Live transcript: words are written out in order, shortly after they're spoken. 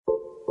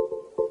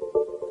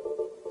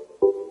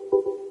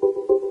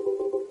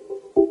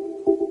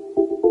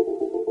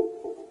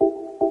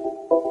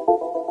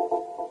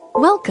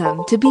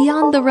Welcome to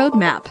Beyond the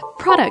Roadmap,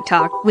 Product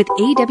Talk with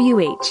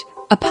AWH,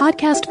 a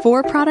podcast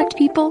for product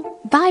people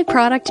by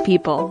product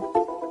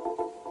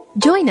people.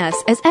 Join us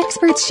as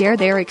experts share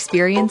their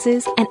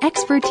experiences and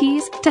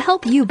expertise to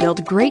help you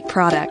build great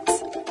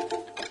products.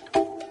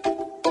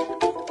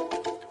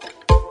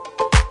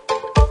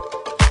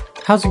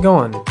 How's it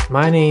going?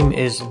 My name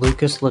is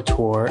Lucas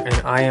Latour, and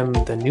I am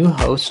the new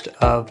host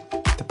of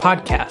the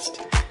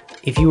podcast.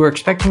 If you were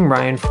expecting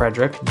Ryan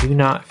Frederick, do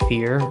not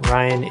fear.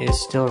 Ryan is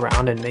still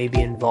around and may be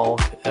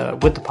involved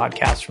with the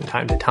podcast from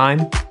time to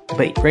time.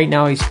 But right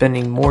now he's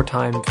spending more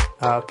time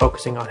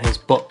focusing on his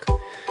book.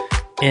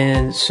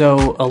 And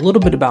so a little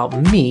bit about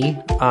me.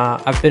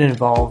 I've been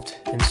involved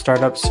in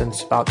startups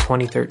since about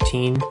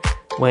 2013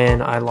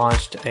 when I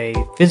launched a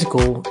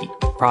physical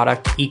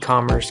product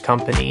e-commerce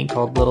company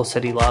called Little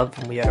City Love.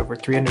 And we had over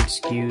 300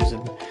 SKUs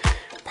and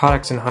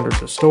products in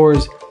hundreds of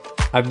stores.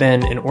 I've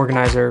been an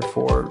organizer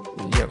for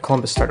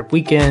Columbus Startup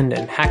Weekend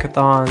and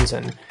hackathons,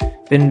 and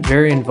been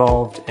very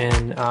involved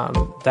in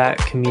that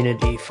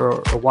community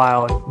for a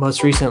while. And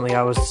most recently,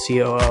 I was the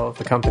COO of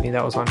a company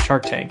that was on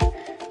Shark Tank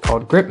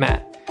called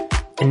GripMat.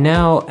 And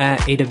now at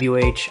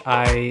AWH,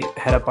 I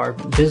head up our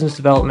business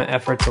development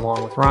efforts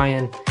along with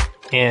Ryan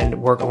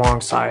and work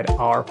alongside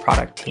our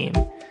product team.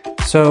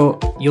 So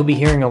you'll be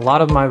hearing a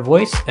lot of my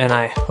voice, and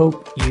I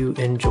hope you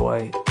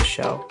enjoy the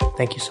show.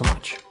 Thank you so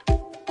much.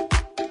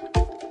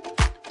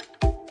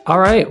 All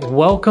right,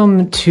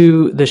 welcome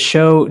to the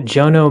show,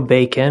 Jono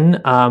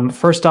Bacon.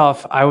 First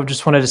off, I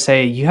just wanted to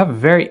say you have a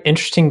very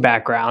interesting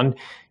background.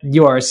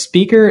 You are a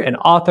speaker, an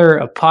author,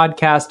 a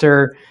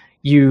podcaster.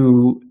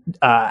 You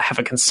have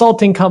a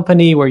consulting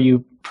company where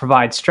you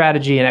provide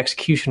strategy and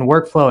execution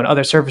workflow and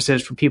other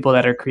services for people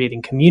that are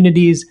creating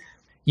communities.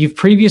 You've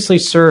previously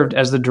served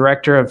as the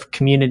director of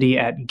community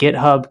at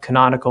GitHub,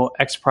 Canonical,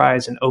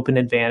 XPRIZE, and Open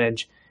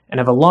Advantage, and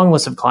have a long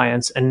list of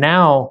clients. And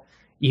now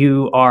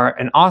you are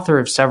an author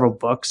of several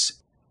books,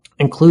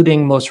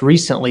 including most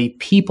recently,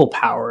 People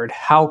Powered: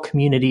 How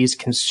Communities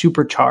Can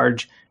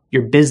Supercharge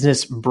Your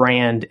Business,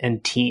 Brand,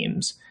 and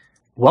Teams.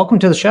 Welcome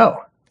to the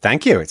show.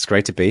 Thank you. It's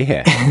great to be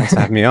here. Thanks for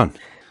having me on.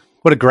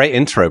 What a great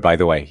intro, by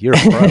the way. You're a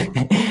pro.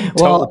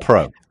 Total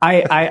pro.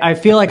 I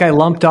feel like I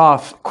lumped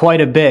off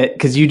quite a bit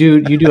because you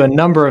do a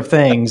number of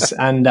things.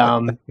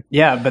 And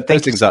yeah, but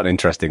those things aren't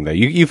interesting, though.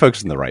 You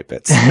focus on the right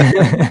bits.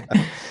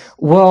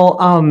 Well,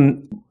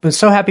 I'm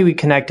so happy we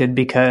connected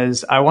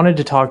because I wanted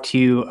to talk to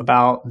you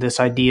about this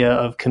idea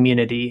of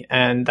community.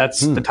 And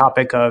that's the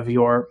topic of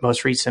your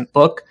most recent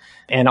book.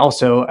 And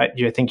also, I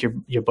think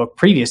your book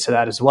previous to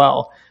that as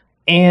well.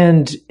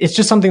 And it's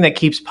just something that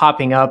keeps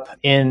popping up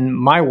in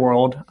my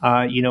world.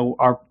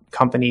 Our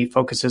company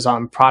focuses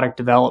on product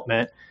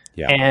development.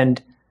 Yeah. And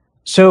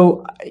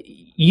so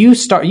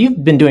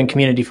you've been doing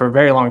community for a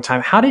very long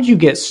time. How did you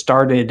get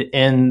started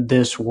in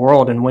this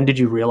world, and when did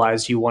you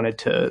realize you wanted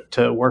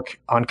to work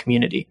on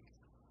community?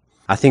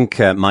 I think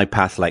my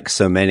path, like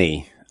so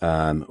many,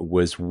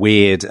 was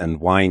weird and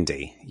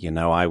windy.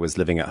 I was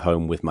living at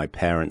home with my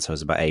parents. I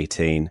was about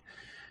 18.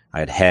 I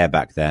had hair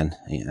back then,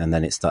 and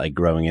then it started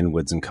growing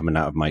inwards and coming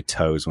out of my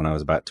toes when I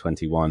was about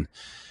 21.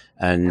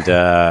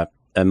 And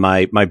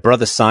my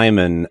brother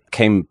Simon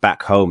came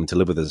back home to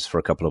live with us for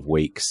a couple of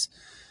weeks.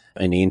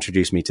 And he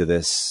introduced me to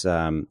this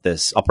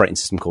operating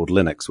system called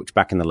Linux, which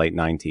back in the late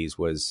 90s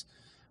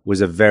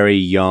was a very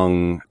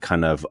young,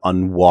 kind of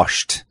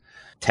unwashed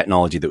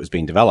technology that was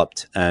being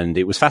developed. And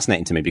it was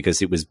fascinating to me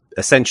because it was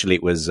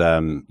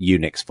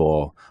Unix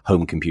for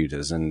home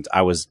computers. And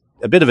I was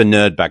a bit of a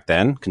nerd back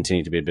then,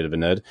 continued to be a bit of a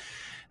nerd.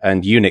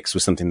 And Unix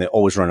was something that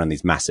always ran on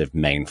these massive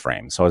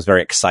mainframes. So I was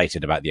very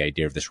excited about the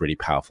idea of this really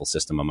powerful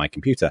system on my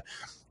computer.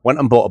 Went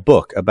and bought a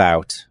book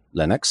about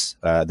Linux.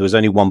 There was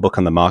only one book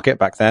on the market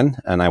back then,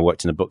 and I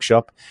worked in a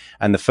bookshop.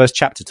 And the first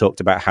chapter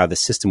talked about how the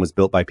system was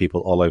built by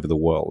people all over the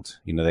world.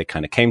 They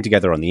kind of came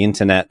together on the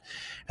internet,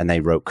 and they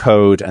wrote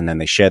code, and then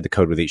they shared the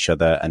code with each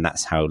other, and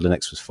that's how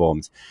Linux was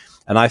formed.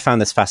 And I found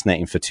this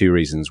fascinating for two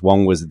reasons.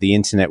 One was that the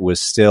internet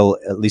was still,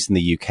 at least in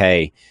the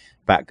UK,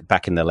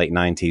 back in the late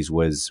 90s,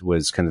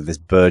 was kind of this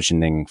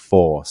burgeoning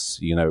force.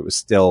 It was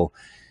still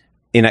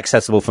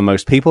inaccessible for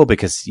most people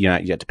because you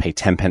had to pay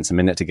 10 pence a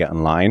minute to get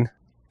online,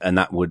 and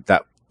that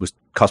was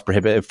cost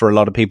prohibitive for a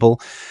lot of people.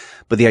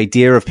 But the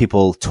idea of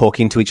people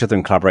talking to each other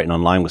and collaborating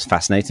online was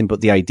fascinating.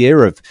 But the idea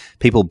of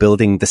people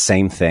building the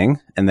same thing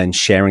and then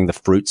sharing the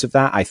fruits of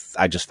that,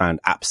 I just found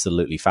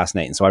absolutely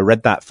fascinating. So I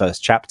read that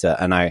first chapter,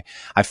 and I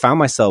found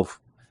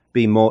myself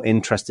being more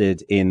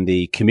interested in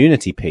the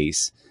community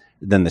piece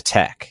than the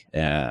tech.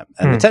 And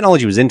the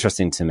technology was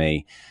interesting to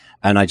me.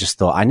 And I just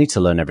thought, I need to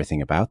learn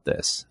everything about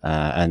this.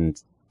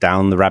 And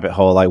down the rabbit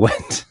hole I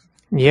went.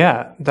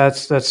 Yeah,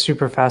 that's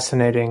super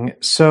fascinating.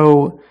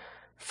 So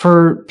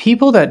for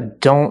people that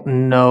don't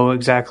know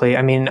exactly,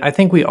 I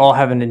think we all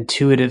have an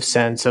intuitive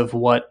sense of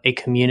what a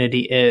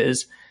community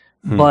is,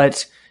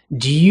 but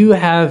do you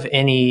have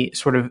any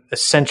sort of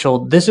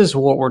essential, this is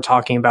what we're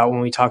talking about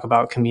when we talk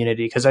about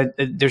community, because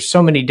there's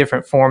so many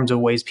different forms of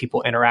ways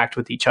people interact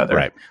with each other.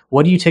 Right.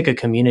 What do you take a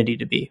community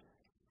to be?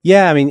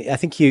 Yeah, I mean, I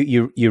think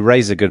you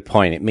raise a good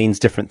point. It means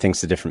different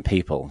things to different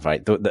people,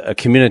 right? A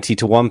community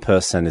to one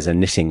person is a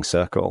knitting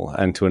circle,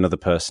 and to another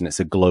person, it's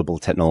a global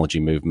technology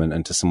movement,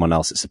 and to someone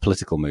else, it's a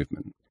political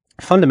movement.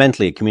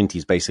 Fundamentally, a community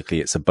is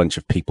basically, it's a bunch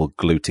of people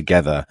glued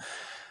together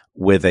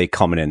with a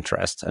common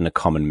interest and a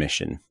common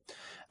mission.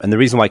 And the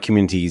reason why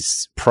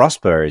communities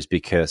prosper is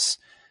because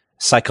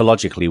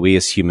psychologically, we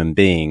as human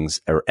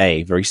beings are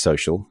A, very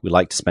social. We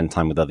like to spend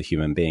time with other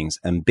human beings.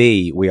 And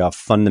B, we are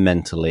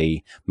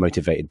fundamentally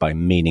motivated by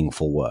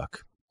meaningful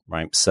work,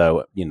 right?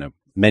 So,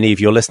 many of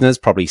your listeners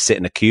probably sit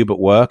in a cube at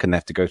work and they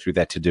have to go through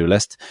their to-do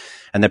list,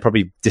 and they're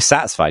probably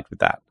dissatisfied with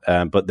that.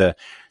 But the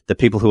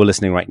people who are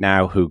listening right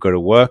now who go to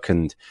work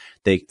and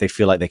they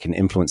feel like they can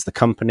influence the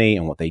company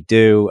and what they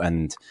do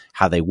and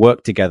how they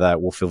work together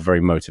will feel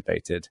very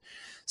motivated.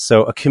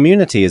 So a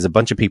community is a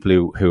bunch of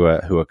people who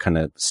are kind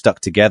of stuck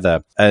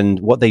together.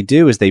 And what they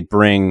do is they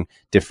bring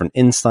different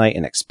insight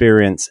and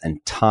experience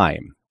and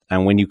time.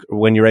 And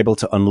when you're able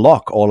to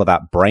unlock all of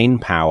that brain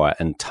power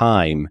and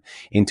time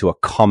into a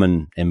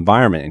common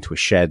environment, into a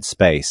shared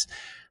space,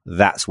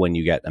 that's when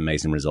you get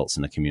amazing results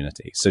in a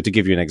community. So to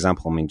give you an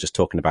example, I mean, just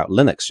talking about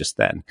Linux just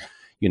then,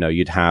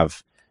 you'd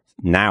have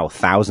now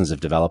thousands of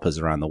developers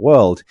around the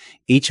world,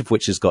 each of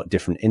which has got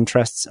different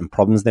interests and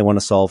problems they want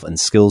to solve and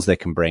skills they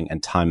can bring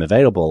and time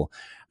available.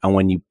 And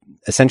when you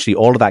essentially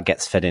all of that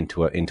gets fed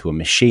into a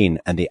machine,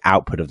 and the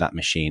output of that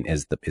machine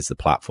is the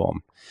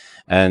platform.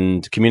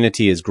 And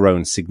community has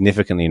grown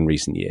significantly in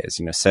recent years.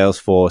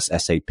 Salesforce,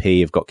 SAP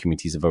have got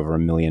communities of over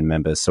 1 million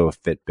members. So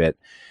have Fitbit.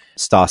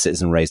 Star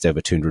Citizen raised over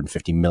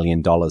 $250 million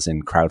in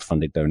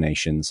crowdfunded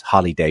donations.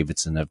 Harley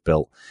Davidson have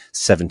built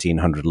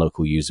 1,700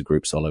 local user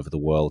groups all over the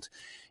world.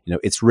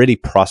 It's really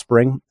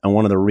prospering. And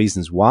one of the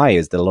reasons why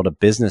is that a lot of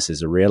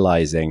businesses are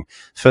realizing,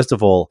 first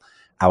of all,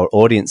 our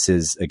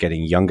audiences are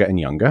getting younger and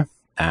younger,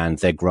 and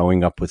they're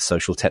growing up with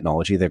social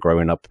technology. They're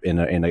growing up in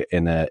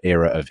an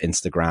era of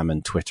Instagram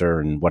and Twitter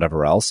and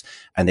whatever else,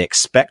 and they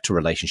expect a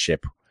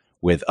relationship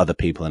with other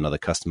people and other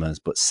customers.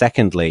 But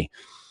secondly,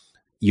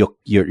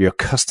 your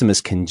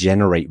customers can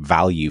generate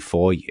value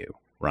for you,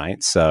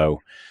 right? So,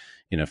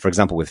 for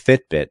example, with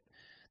Fitbit,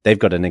 they've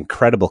got an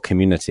incredible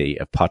community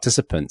of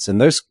participants,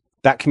 and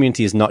that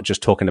community is not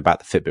just talking about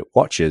the Fitbit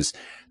watches.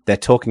 They're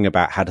talking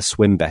about how to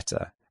swim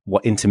better,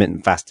 what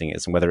intermittent fasting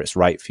is and whether it's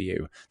right for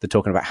you. They're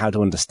talking about how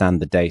to understand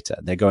the data.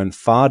 They're going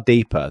far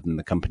deeper than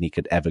the company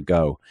could ever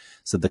go.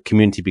 So the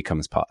community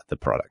becomes part of the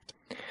product.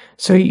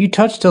 So you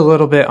touched a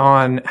little bit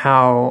on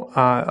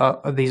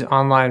how these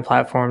online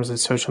platforms and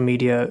social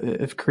media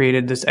have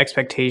created this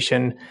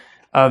expectation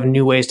of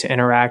new ways to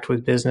interact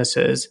with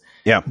businesses.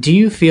 Yeah. Do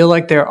you feel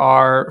like there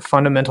are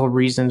fundamental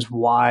reasons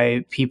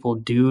why people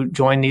do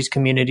join these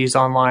communities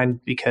online?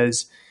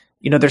 Because,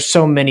 there's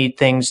so many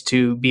things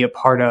to be a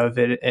part of.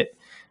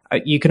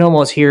 You can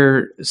almost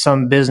hear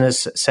some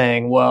business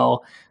saying,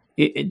 well,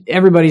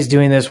 everybody's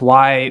doing this.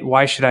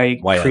 Why should I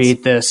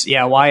create this?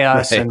 Yeah. Why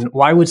us? Right. And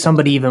why would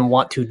somebody even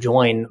want to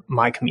join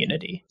my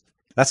community?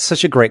 That's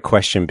such a great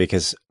question,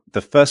 because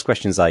the first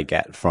questions I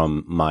get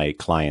from my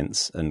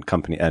clients and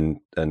company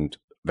and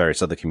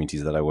various other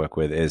communities that I work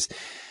with is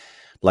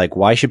like,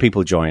 why should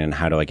people join, and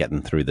how do I get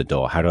them through the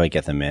door? How do I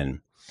get them in?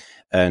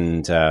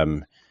 And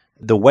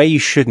the way you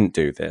shouldn't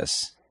do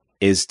this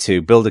is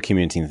to build a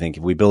community and think,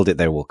 if we build it,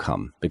 they will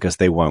come, because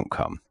they won't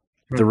come.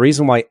 Mm-hmm. The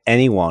reason why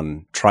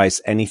anyone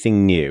tries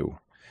anything new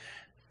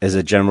as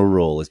a general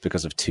rule is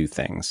because of two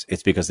things.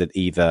 It's because it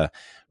either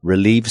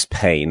relieves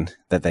pain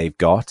that they've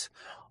got,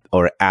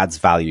 or it adds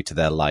value to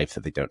their life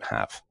that they don't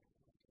have.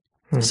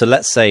 Mm-hmm. So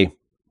let's say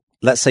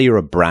you're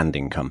a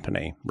branding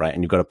company, right?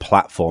 And you've got a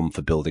platform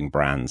for building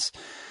brands.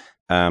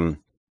 I'd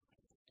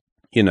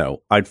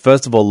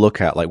first of all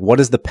look at, like, what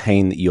is the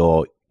pain that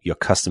your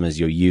customers,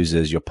 your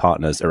users, your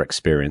partners are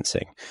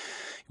experiencing?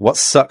 What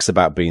sucks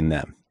about being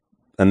them?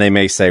 And they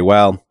may say,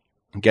 well,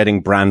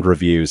 getting brand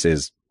reviews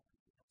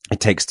it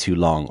takes too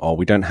long, or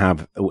we don't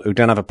have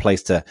a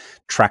place to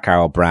track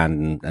our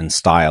brand and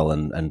style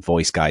and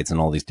voice guides and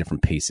all these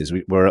different pieces.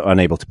 We're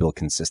unable to build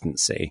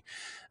consistency.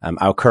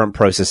 Our current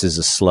processes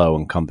are slow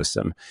and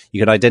cumbersome. You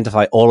can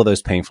identify all of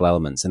those painful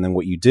elements. And then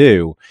what you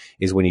do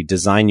is, when you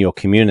design your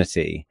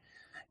community,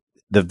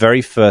 the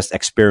very first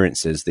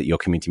experiences that your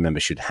community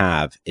members should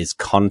have is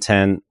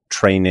content,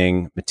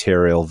 training,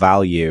 material,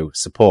 value,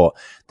 support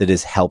that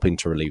is helping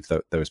to relieve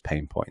those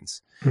pain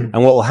points. Mm.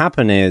 And what will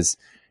happen is,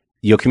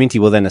 your community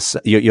will then,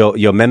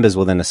 your members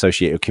will then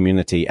associate your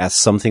community as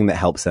something that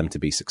helps them to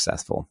be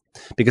successful,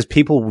 because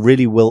people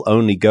really will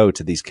only go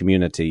to these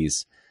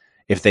communities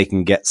if they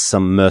can get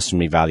some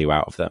mercenary value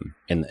out of them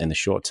in the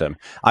short term.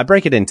 I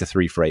break it into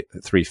three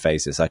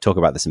phases. I talk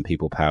about this in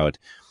People Powered.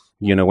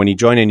 When you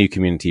join a new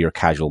community, you're a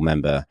casual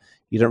member.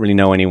 You don't really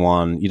know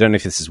anyone. You don't know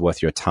if this is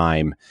worth your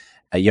time.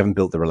 You haven't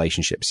built the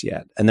relationships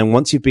yet. And then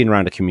once you've been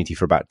around a community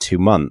for about 2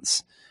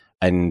 months,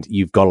 and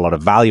you've got a lot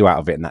of value out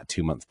of it in that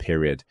 2-month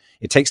period,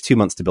 it takes 2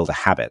 months to build a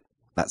habit.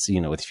 That's,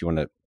 if you want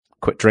to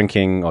quit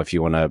drinking, or if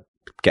you want to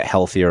get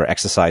healthier or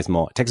exercise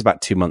more, it takes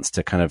about 2 months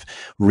to kind of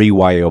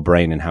rewire your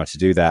brain and how to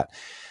do that.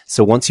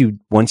 So once you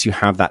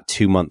have that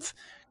 2-month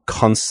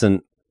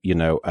constant,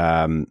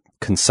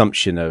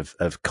 consumption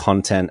of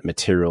content,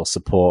 material,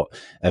 support,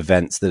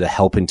 events that are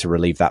helping to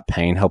relieve that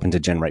pain, helping to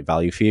generate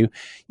value for you,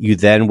 you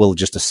then will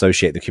just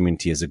associate the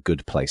community as a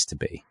good place to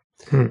be.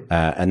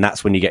 And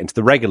that's when you get into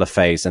the regular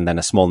phase, and then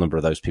a small number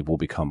of those people will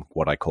become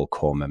what I call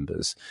core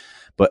members.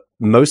 But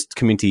most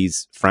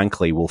communities,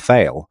 frankly, will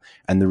fail.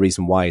 And the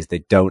reason why is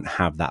they don't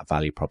have that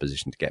value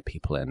proposition to get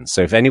people in.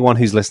 So if anyone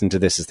who's listening to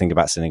this is thinking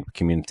about setting up a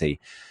community,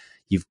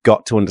 you've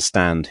got to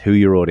understand who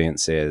your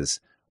audience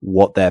is,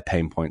 what their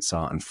pain points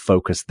are, and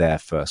focus there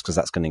first, because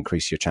that's going to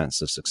increase your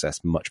chances of success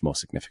much more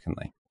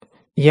significantly.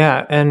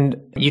 Yeah. And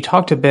you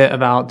talked a bit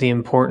about the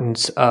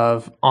importance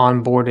of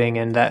onboarding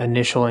and that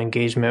initial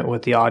engagement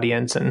with the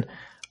audience. And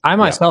I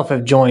myself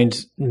have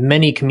joined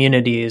many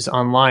communities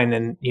online,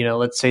 and,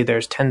 let's say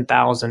there's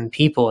 10,000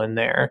 people in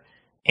there,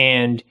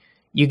 and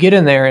you get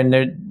in there and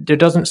there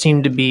doesn't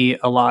seem to be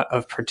a lot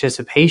of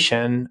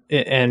participation.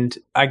 And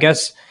I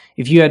guess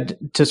if you had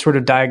to sort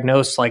of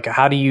diagnose, like,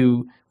 how do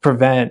you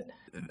prevent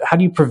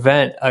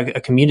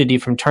a community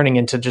from turning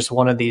into just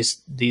one of these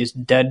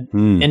dead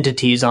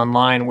entities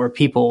online where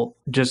people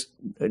just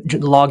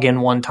log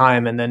in one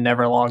time and then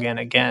never log in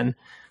again?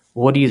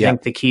 What do you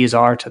think the keys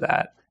are to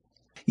that?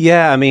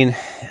 Yeah, I mean,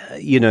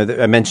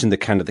 I mentioned the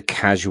kind of the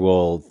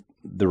casual,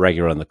 the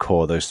regular, and the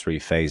core, those three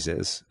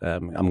phases.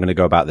 I'm going to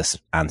go about this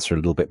answer a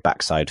little bit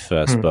backside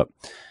first, but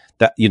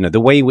that,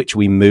 the way in which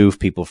we move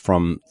people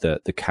from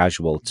the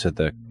casual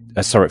to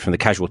from the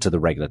casual to the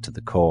regular to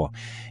the core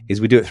is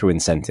we do it through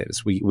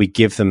incentives. We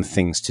give them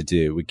things to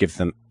do. We give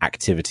them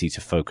activity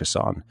to focus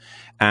on.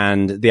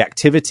 And the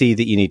activity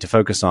that you need to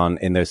focus on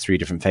in those three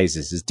different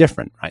phases is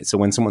different, right? So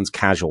when someone's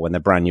casual, when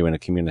they're brand new in a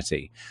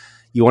community,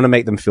 you want to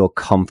make them feel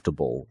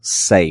comfortable,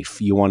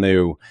 safe. You want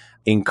to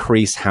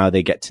increase how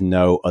they get to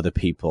know other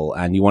people,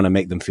 and you want to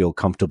make them feel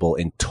comfortable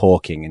in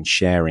talking and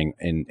sharing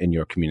in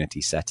your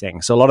community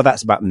setting. So a lot of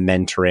that's about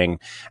mentoring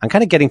and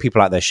kind of getting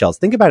people out their shells.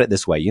 Think about it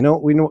this way.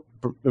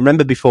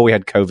 Remember before we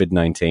had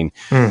COVID-19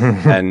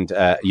 and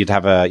you'd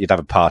have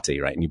a party,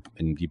 right?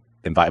 And you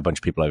invite a bunch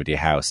of people over to your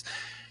house.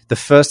 The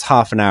first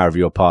half an hour of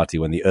your party,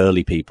 when the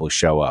early people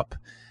show up,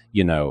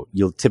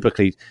 you'll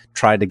typically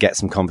try to get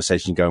some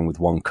conversation going with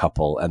one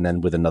couple and then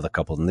with another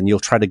couple, and then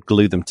you'll try to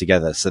glue them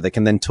together so they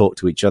can then talk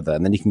to each other,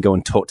 and then you can go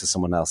and talk to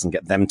someone else and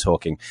get them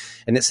talking.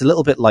 And it's a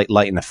little bit like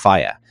lighting a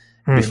fire.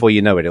 Before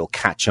you know it, it'll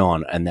catch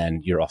on, and then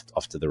you're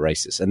off to the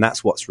races. And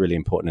that's what's really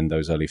important in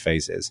those early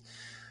phases.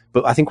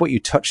 But I think what you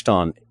touched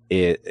on,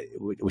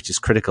 which is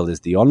critical,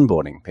 is the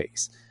onboarding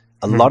piece.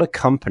 A lot of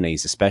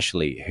companies,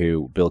 especially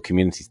who build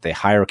communities, they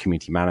hire a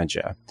community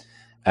manager,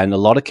 and a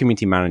lot of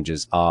community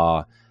managers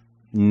are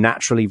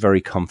naturally very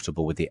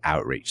comfortable with the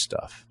outreach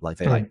stuff. Like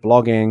they like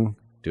blogging,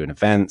 doing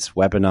events,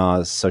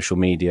 webinars, social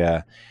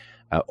media,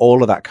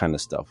 all of that kind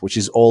of stuff, which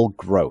is all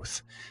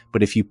growth.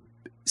 But if you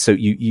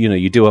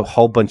do a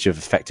whole bunch of,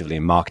 effectively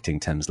in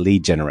marketing terms,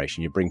 lead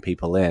generation, you bring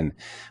people in.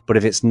 But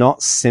if it's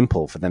not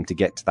simple for them to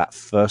get to that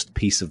first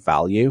piece of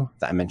value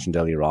that I mentioned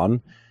earlier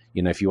on,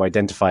 if you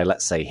identify,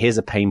 let's say, here's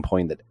a pain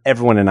point that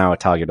everyone in our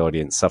target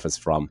audience suffers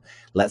from,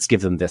 let's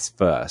give them this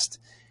first.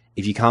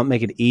 If you can't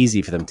make it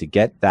easy for them to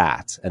get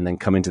that and then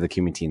come into the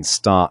community and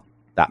start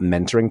that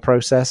mentoring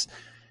process,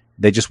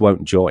 they just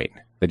won't join.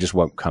 They just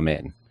won't come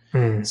in.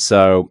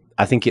 So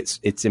I think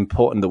it's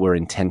important that we're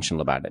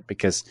intentional about it,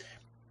 because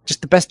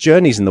just the best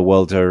journeys in the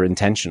world are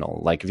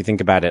intentional. Like if you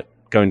think about it,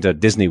 going to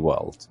Disney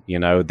World,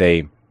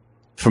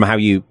 from how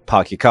you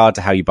park your car to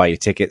how you buy your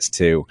tickets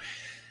to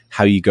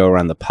how you go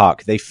around the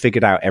park, they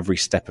figured out every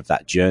step of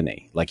that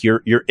journey. Like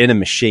you're in a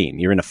machine,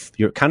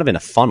 you're kind of in a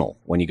funnel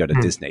when you go to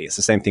Disney. It's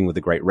the same thing with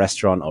a great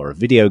restaurant or a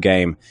video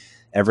game.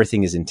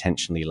 Everything is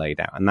intentionally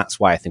laid out. And that's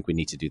why I think we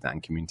need to do that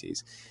in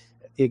communities.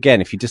 Again,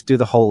 if you just do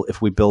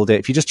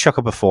if you just chuck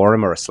up a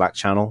forum or a Slack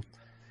channel,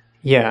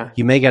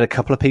 you may get a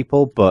couple of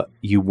people, but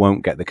you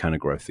won't get the kind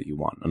of growth that you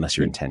want unless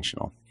you're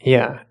intentional.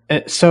 Yeah.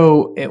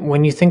 So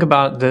when you think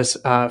about this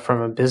from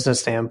a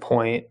business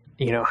standpoint,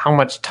 how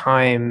much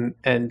time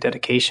and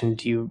dedication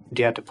do you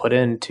have to put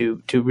in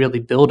to really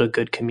build a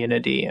good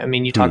community? I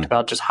mean, you talked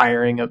about just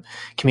hiring a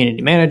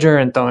community manager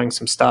and throwing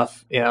some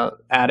stuff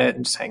at it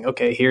and saying,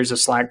 okay, here's a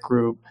Slack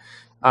group.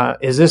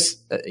 Is this,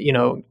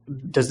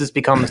 does this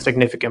become a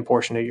significant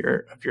portion of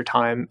your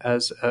time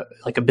as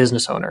like a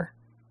business owner?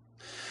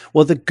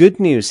 Well, the good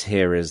news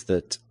here is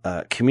that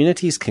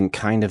communities can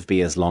kind of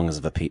be as long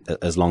as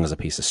a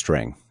piece of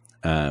string.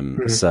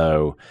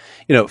 So,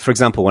 for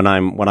example, when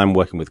I'm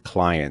working with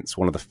clients,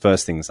 one of the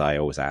first things I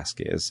always ask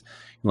is,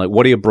 like,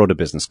 what are your broader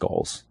business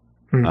goals?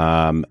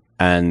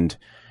 And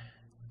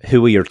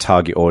who are your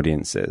target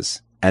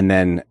audiences? And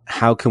then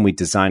how can we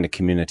design a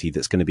community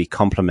that's going to be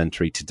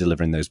complementary to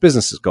delivering those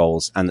business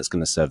goals and that's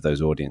going to serve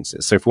those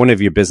audiences? So if one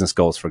of your business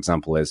goals, for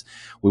example, is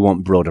we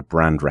want broader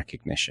brand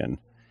recognition,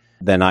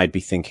 then I'd be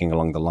thinking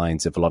along the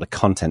lines of a lot of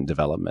content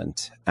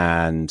development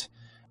and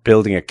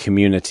building a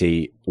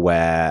community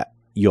where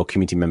your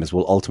community members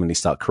will ultimately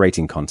start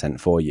creating content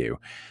for you.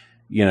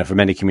 For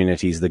many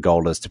communities, the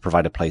goal is to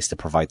provide a place to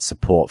provide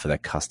support for their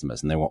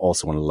customers, and they will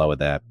also want to lower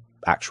their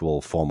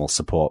actual formal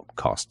support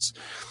costs.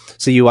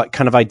 So you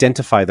kind of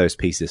identify those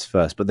pieces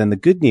first. But then the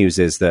good news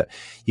is that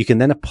you can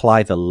then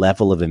apply the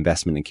level of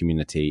investment in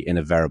community in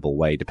a variable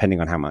way,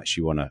 depending on how much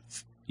you want to,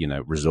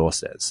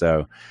 resource it.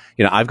 So,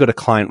 I've got a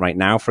client right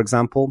now, for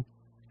example,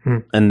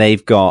 and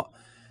they've got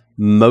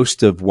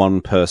most of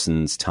one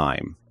person's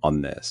time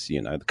on this,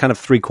 kind of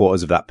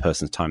 3/4 of that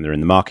person's time. They're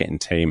in the marketing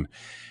team,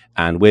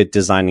 and we're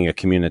designing a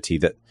community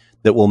that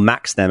will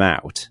max them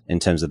out in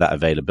terms of that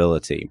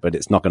availability, but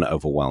it's not going to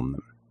overwhelm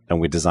them.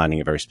 And we're designing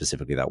it very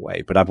specifically that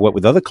way. But I've worked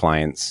with other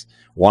clients,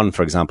 one,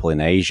 for example,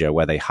 in Asia,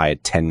 where they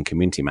hired 10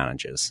 community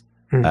managers.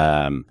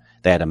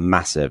 They had a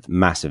massive,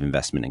 massive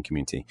investment in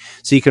community.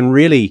 So you can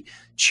really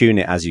tune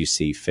it as you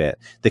see fit.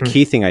 The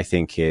key thing, I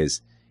think,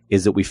 is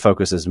that we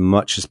focus as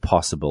much as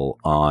possible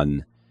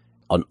on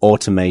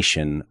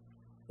automation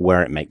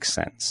where it makes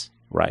sense,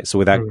 right? So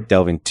without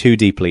delving too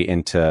deeply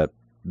into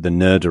the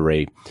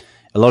nerdery,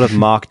 a lot of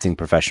marketing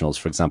professionals,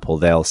 for example,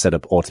 they'll set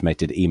up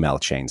automated email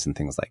chains and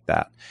things like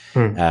that.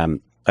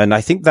 And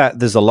I think that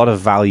there's a lot of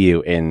value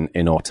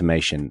in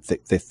automation.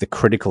 The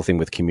critical thing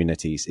with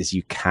communities is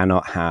you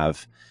cannot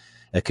have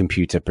a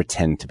computer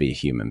pretend to be a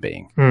human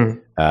being.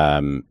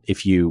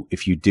 If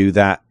you do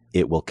that,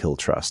 it will kill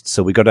trust.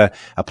 So we've got to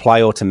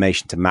apply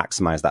automation to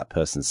maximize that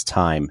person's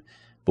time,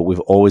 but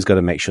we've always got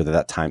to make sure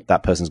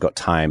that person's got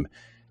time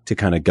to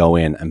kind of go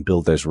in and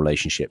build those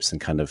relationships and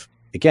kind of,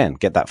 again,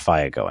 get that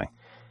fire going.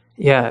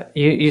 Yeah,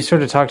 you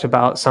sort of talked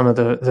about some of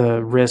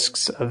the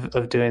risks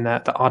of doing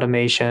that. The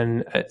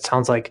automation, it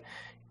sounds like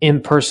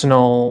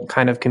impersonal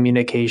kind of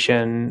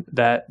communication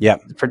that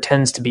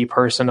pretends to be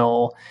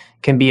personal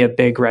can be a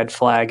big red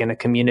flag in a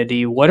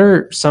community. What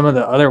are some of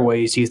the other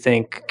ways you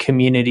think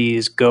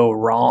communities go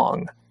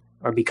wrong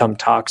or become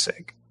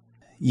toxic?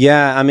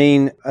 Yeah, I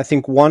mean, I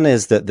think one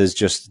is that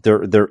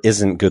there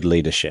isn't good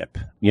leadership.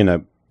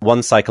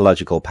 One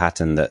psychological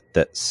pattern that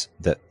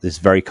is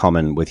very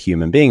common with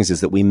human beings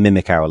is that we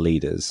mimic our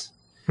leaders.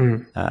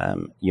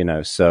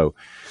 So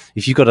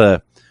if you've got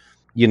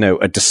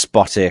a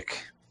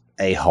despotic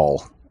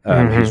a-hole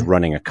who's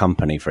running a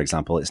company, for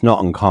example, it's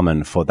not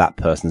uncommon for that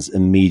person's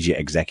immediate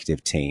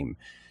executive team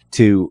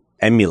to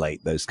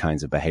emulate those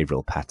kinds of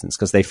behavioral patterns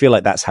because they feel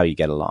like that's how you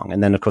get along.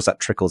 And then, of course, that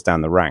trickles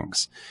down the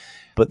ranks.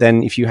 But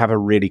then if you have a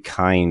really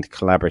kind,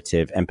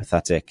 collaborative,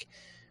 empathetic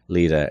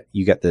leader,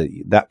 you get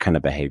that kind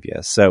of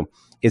behavior. So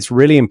it's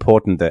really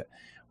important that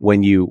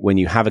when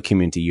you have a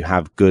community, you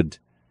have good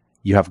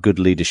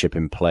leadership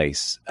in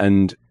place.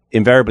 And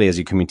invariably, as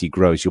your community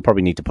grows, you'll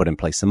probably need to put in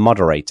place some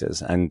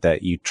moderators and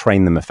that you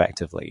train them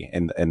effectively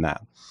in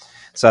that.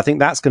 So I think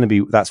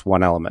that's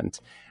one element.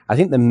 I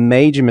think the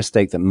major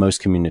mistake that most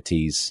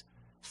communities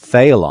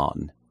fail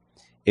on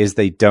is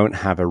they don't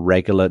have a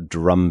regular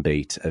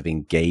drumbeat of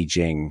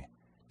engaging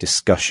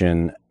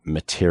discussion,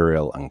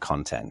 material, and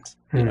content.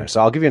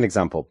 So I'll give you an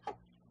example.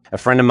 A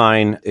friend of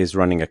mine is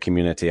running a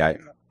community.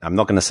 I'm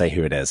not going to say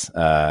who it is.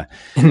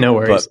 No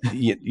worries.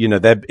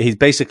 But he's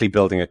basically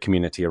building a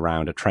community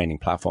around a training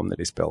platform that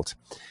he's built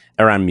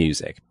around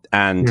music.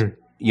 And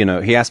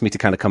he asked me to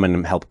kind of come in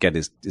and help get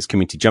his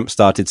community jump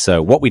started.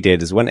 So what we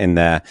did is went in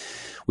there.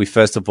 We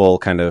first of all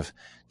kind of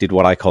did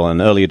what I call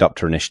an early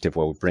adopter initiative,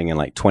 where we bring in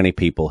like 20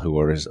 people who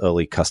were his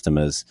early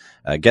customers,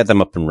 get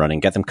them up and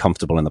running, get them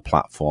comfortable in the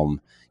platform,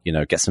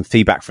 get some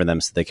feedback from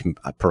them so they can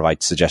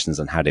provide suggestions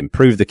on how to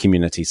improve the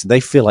community so they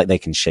feel like they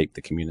can shape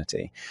the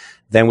community.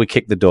 Then we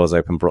kicked the doors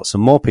open, brought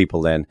some more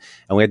people in,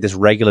 and we had this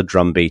regular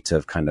drumbeat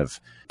of kind of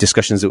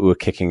discussions that we were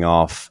kicking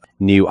off,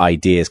 new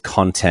ideas,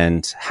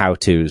 content,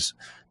 how-tos,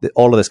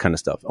 all of this kind of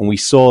stuff. And we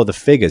saw the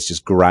figures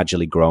just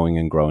gradually growing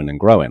and growing and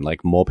growing,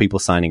 like more people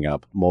signing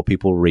up, more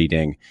people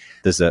reading.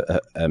 There's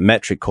a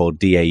metric called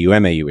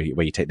DAU/MAU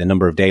where you take the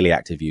number of daily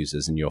active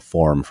users in your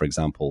forum, for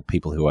example,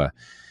 people who are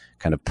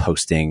kind of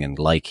posting and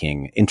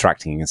liking,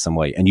 interacting in some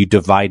way, and you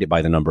divide it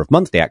by the number of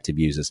monthly active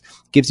users,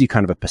 gives you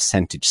kind of a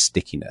percentage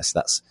stickiness.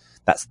 That's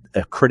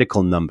a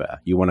critical number.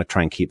 You want to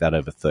try and keep that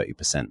over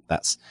 30%.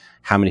 That's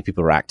how many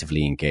people are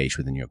actively engaged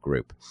within your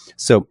group.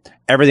 So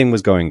everything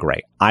was going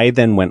great. I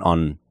then went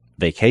on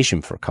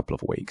vacation for a couple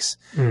of weeks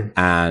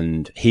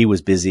and he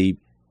was busy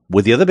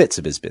with the other bits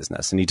of his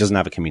business and he doesn't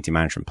have a community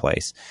manager in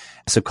place.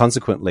 So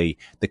consequently,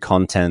 the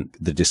content,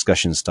 the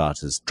discussion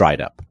starters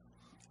dried up.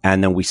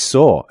 And then we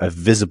saw a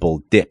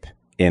visible dip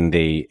in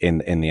the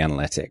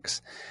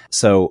analytics.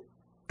 So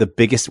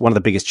one of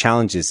the biggest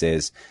challenges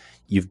is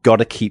you've got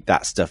to keep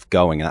that stuff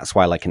going. And that's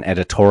why like an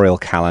editorial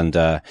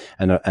calendar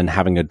and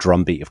having a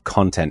drumbeat of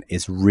content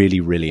is really,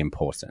 really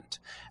important.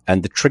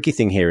 And the tricky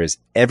thing here is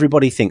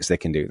everybody thinks they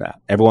can do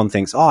that. Everyone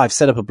thinks, I've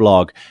set up a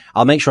blog.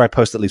 I'll make sure I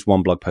post at least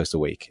one blog post a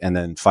week. And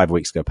then 5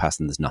 weeks go past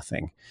and there's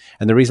nothing.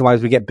 And the reason why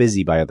is we get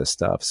busy by other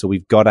stuff. So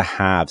we've got to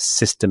have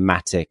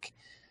systematic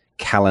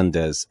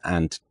calendars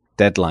and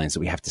deadlines that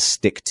we have to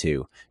stick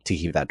to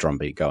keep that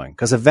drumbeat going.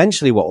 Because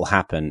eventually what will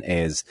happen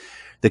is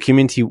the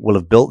community will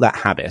have built that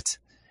habit.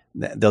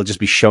 They'll just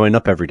be showing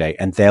up every day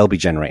and they'll be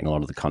generating a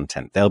lot of the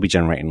content. They'll be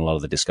generating a lot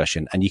of the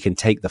discussion and you can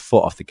take the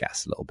foot off the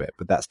gas a little bit,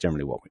 but that's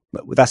generally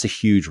that's a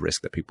huge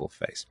risk that people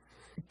face.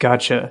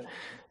 Gotcha.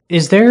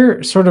 Is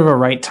there sort of a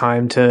right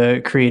time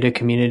to create a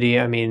community?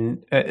 I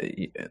mean,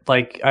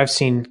 like I've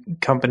seen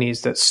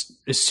companies that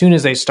as soon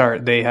as they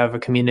start, they have a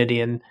community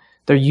and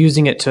they're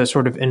using it to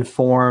sort of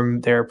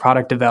inform their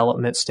product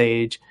development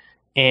stage.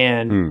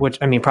 And which,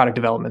 I mean, product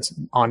development's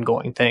an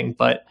ongoing thing,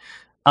 but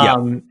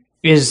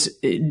is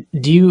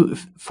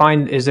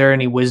there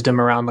any wisdom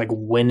around like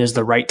when is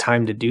the right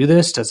time to do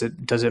this? Does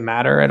it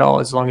matter at all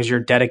as long as you're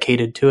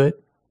dedicated to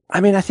it? I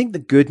mean, I think the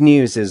good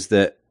news is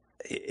that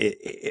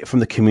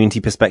from the community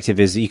perspective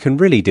is you can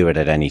really do it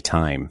at any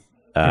time.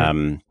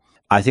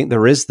 I think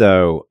there is,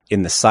 though,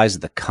 in the size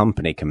of the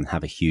company can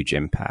have a huge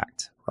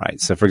impact, right?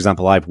 So, for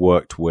example, I've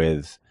worked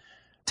with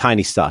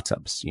tiny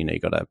startups. You know, you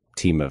got a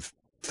team of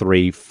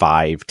 3,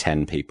 5,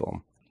 10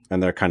 people,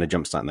 and they're kind of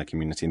jumpstarting their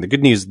community. And the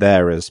good news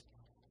there is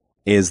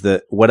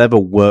that whatever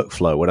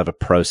workflow, whatever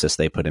process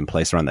they put in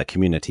place around their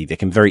community, they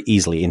can very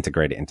easily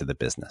integrate it into the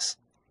business,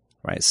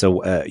 right?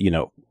 So,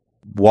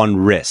 one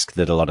risk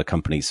that a lot of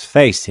companies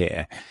face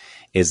here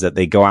is that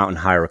they go out and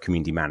hire a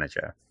community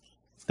manager.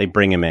 They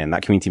bring him in.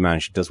 That community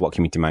manager does what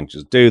community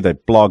managers do. They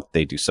blog,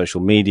 they do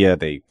social media,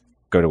 they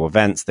go to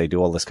events, they do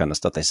all this kind of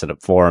stuff. They set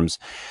up forums.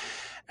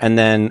 And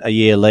then a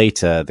year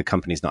later, the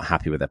company's not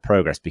happy with their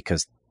progress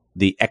because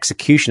the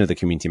execution of the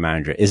community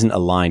manager isn't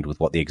aligned with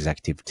what the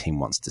executive team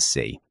wants to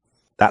see.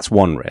 That's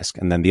one risk.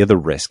 And then the other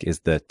risk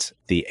is that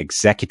the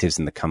executives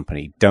in the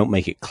company don't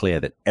make it clear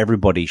that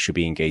everybody should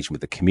be engaged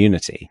with the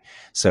community.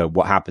 So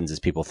what happens is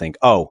people think,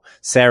 oh,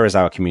 Sarah's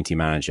our community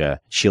manager.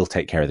 She'll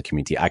take care of the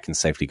community. I can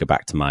safely go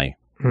back to my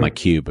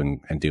cube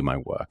and do my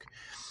work.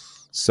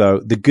 So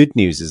the good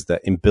news is that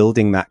in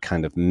building that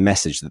kind of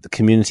message that the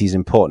community is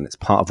important, it's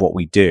part of what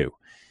we do.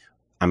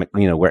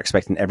 We're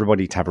expecting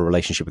everybody to have a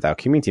relationship with our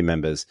community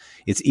members.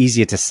 It's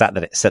easier to set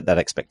that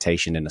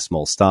expectation in a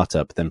small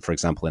startup than, for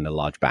example, in a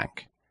large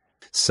bank.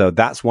 So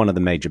that's one of the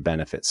major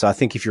benefits. So I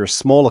think if you're a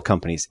smaller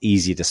company, it's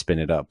easier to spin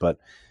it up. But,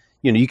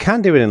 you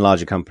can do it in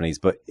larger companies,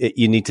 but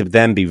you need to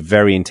then be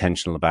very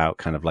intentional about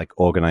kind of like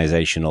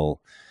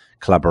organizational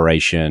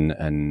collaboration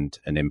and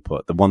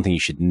input. The one thing you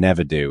should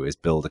never do is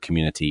build a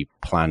community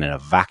plan in a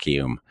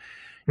vacuum.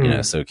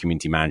 So a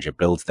community manager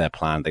builds their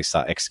plan, they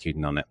start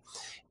executing on it.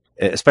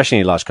 Especially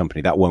in a large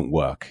company, that won't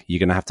work. You're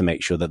going to have to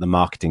make sure that the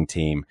marketing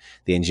team,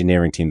 the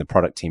engineering team, the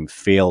product team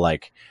feel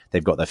like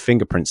they've got their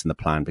fingerprints in the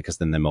plan, because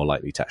then they're more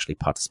likely to actually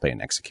participate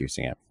in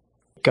executing it.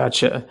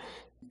 Gotcha.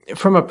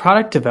 From a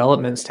product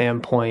development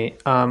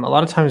standpoint, a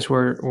lot of times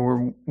we're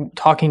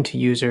talking to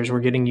users, we're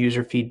getting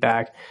user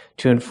feedback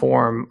to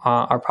inform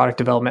our product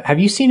development. Have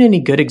you seen any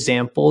good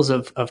examples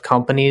of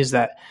companies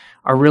that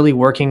are really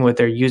working with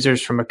their users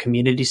from a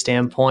community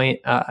standpoint?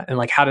 And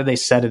like, how do they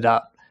set it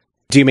up?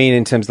 Do you mean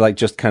in terms of like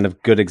just kind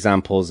of good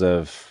examples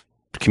of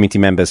community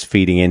members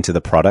feeding into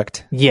the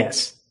product?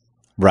 Yes.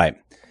 Right.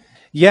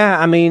 Yeah.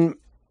 I mean,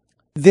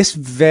 this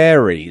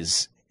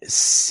varies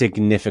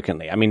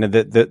significantly. I mean,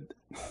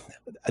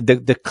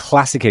 the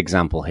classic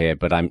example here,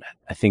 but I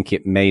think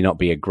it may not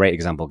be a great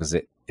example because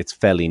it's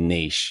fairly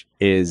niche,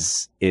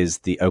 is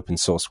the open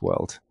source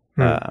world.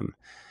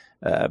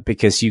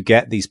 Because you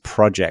get these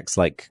projects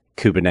like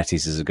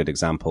Kubernetes is a good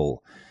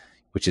example,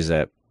 which is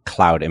a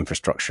cloud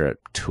infrastructure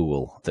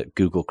tool that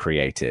Google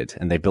created,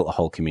 and they built a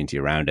whole community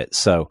around it.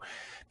 So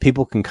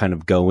people can kind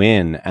of go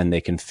in and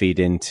they can feed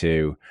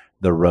into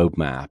the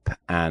roadmap,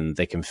 and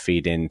they can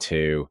feed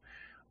into,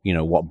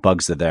 what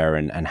bugs are there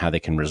and how they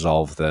can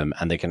resolve them.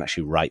 And they can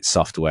actually write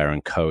software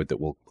and code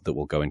that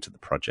will go into the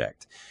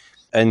project.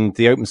 And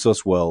the open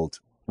source world,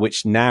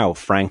 which now,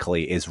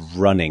 frankly, is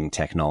running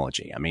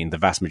technology. I mean, the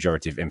vast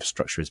majority of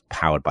infrastructure is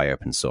powered by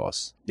open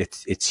source.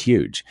 It's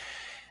huge.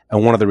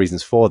 And one of the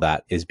reasons for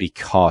that is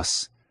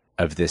because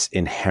of this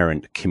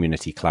inherent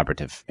community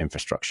collaborative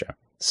infrastructure.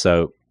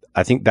 So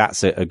I think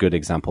that's a good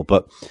example.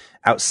 But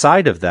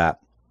outside of that,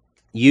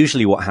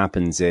 usually what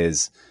happens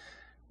is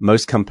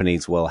most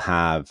companies will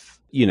have,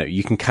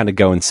 you can kind of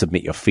go and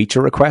submit your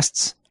feature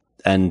requests,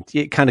 and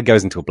it kind of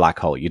goes into a black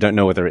hole. You don't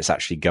know whether it's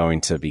actually going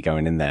to be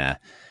going in there.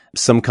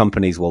 Some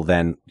companies will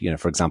then,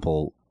 for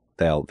example,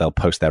 they'll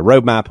post their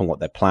roadmap and what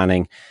they're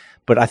planning.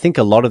 But I think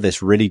a lot of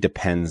this really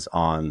depends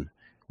on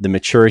the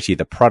maturity of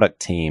the product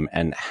team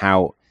and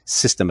how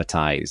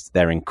systematized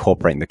they're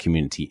incorporating the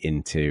community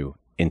into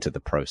the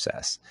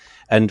process.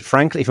 And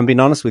frankly, if I'm being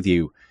honest with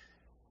you,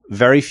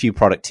 very few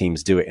product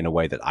teams do it in a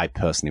way that I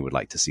personally would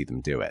like to see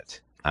them do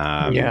it.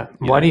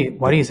 Why do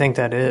you think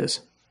that is?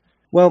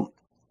 Well,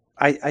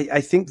 I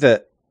think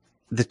that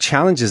the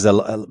challenge is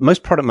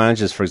most product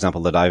managers, for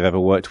example, that I've ever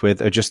worked with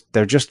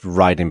they're just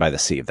riding by the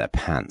seat of their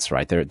pants,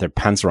 right? Their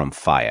pants are on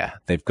fire.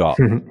 They've got,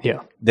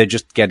 they're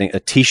just getting a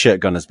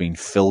t-shirt gun has been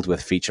filled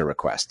with feature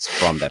requests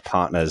from their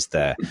partners,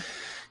 their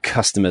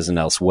customers and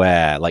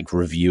elsewhere, like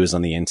reviewers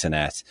on the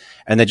internet.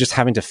 And they're just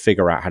having to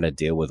figure out how to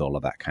deal with all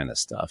of that kind of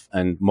stuff.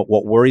 And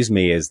what worries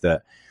me is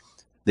that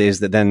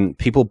then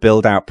people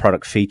build out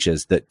product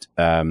features that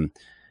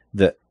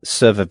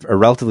serve a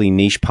relatively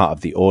niche part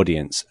of the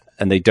audience,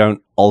 and they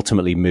don't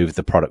ultimately move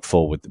the product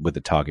forward with the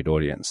target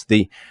audience.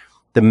 The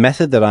the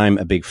method that I'm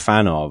a big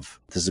fan of,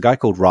 there's a guy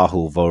called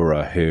Rahul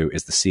Vohra who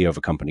is the CEO of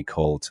a company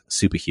called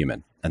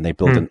Superhuman, and they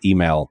build an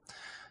email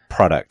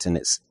product. And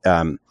it's,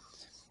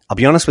 I'll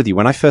be honest with you,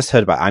 when I first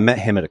heard about it, I met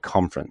him at a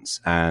conference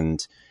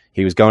and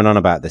he was going on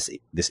about this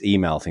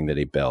email thing that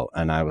he built.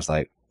 And I was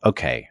like,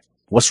 okay,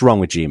 what's wrong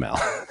with Gmail?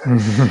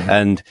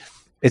 And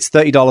it's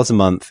 $30 a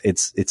month.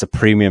 It's a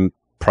premium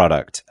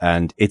product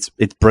and it's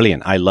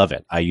brilliant. I love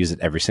it. I use it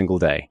every single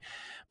day.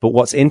 But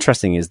what's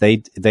interesting is they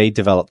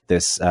developed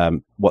this,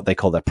 what they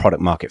call their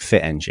product market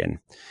fit engine.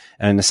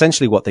 And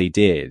essentially what they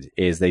did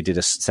is they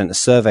sent a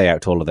survey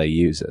out to all of their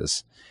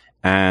users.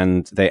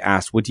 And they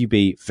asked, would you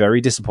be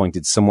very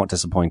disappointed, somewhat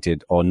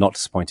disappointed, or not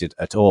disappointed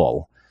at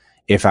all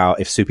if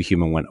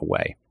Superhuman went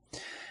away?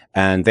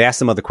 And they asked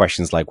them other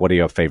questions like, what are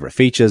your favorite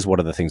features? What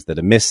are the things that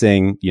are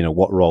missing? You know,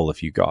 what role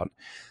have you got?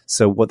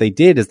 So what they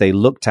did is they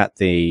looked at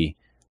the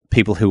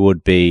people who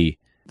would be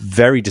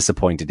very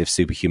disappointed if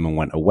Superhuman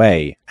went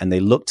away, and they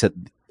looked at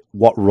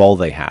what role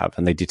they have,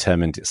 and they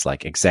determined it's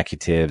like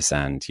executives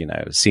and, you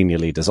know, senior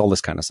leaders, all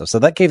this kind of stuff. So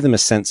that gave them a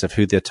sense of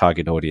who their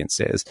target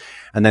audience is.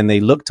 And then they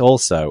looked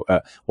also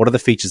at what are the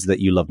features that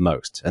you love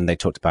most. And they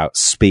talked about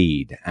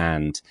speed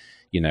and,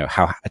 you know,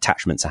 how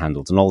attachments are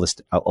handled and all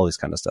this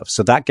kind of stuff.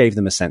 So that gave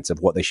them a sense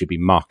of what they should be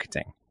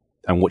marketing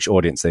and which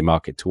audience they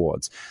market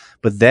towards.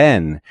 But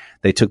then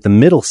they took the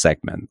middle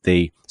segment,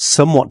 the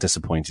somewhat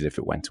disappointed if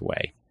it went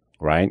away.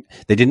 Right?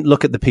 They didn't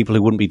look at the people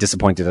who wouldn't be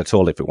disappointed at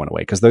all if it went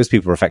away, because those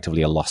people are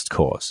effectively a lost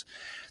cause.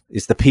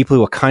 It's the people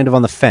who are kind of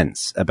on the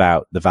fence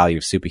about the value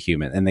of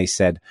Superhuman. And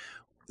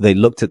they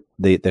looked at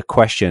the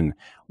question,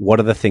 what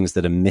are the things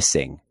that are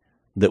missing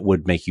that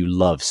would make you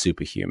love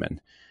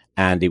Superhuman?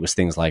 And it was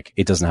things like,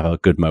 it doesn't have a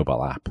good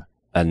mobile app.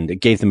 And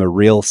it gave them a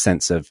real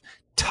sense of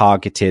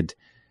targeted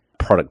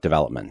product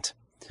development.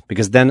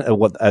 Because then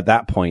at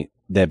that point,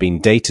 they're being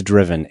data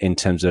driven in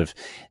terms of,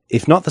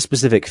 if not the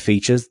specific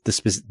features,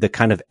 the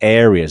kind of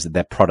areas that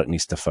their product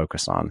needs to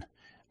focus on.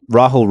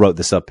 Rahul wrote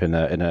this up in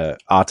a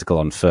article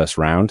on First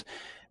Round.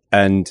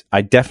 And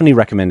I definitely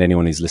recommend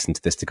anyone who's listening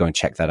to this to go and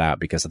check that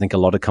out, because I think a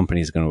lot of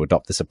companies are going to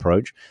adopt this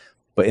approach.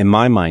 But in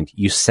my mind,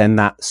 you send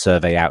that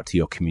survey out to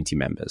your community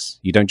members.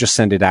 You don't just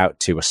send it out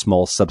to a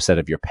small subset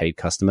of your paid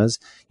customers.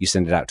 You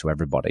send it out to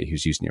everybody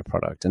who's using your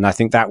product. And I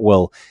think that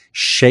will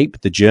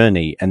shape the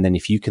journey. And then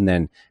if you can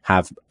then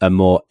have a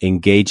more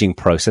engaging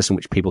process in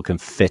which people can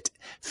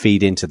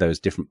feed into those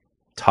different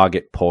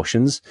target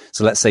portions.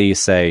 So let's say you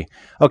say,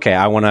 okay,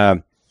 I want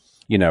to,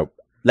 you know,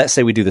 let's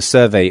say we do the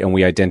survey and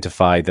we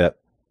identify that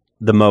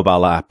the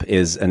mobile app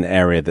is an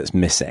area that's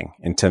missing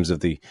in terms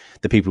of the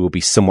people who will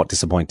be somewhat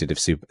disappointed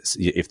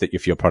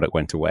if your product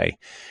went away.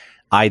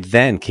 I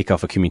then kick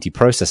off a community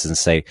process and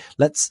say,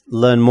 let's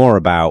learn more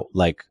about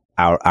like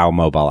our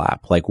mobile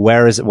app. Like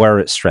where are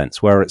its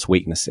strengths? Where are its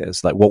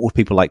weaknesses? Like what would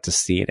people like to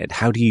see in it?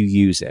 How do you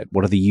use it?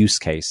 What are the use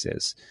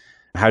cases?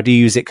 How do you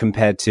use it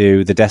compared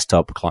to the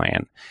desktop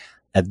client?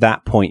 At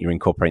that point, you're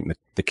incorporating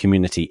the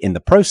community in the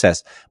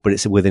process, but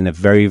it's within a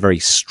very, very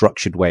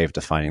structured way of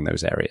defining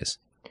those areas.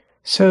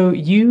 So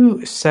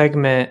you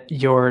segment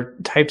your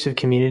types of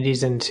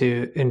communities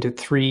into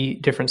three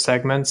different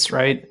segments,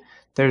 right?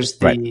 There's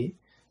the,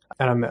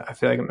 and I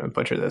feel like I'm going to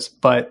butcher this,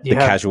 but the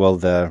casual,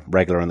 the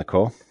regular, and the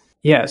core.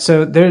 Yeah.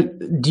 So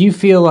do you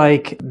feel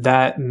like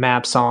that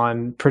maps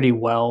on pretty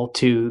well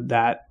to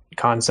that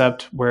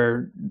concept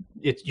where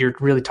you're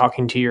really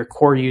talking to your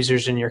core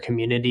users in your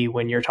community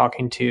when you're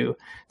talking to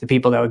the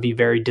people that would be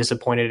very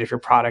disappointed if your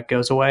product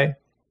goes away?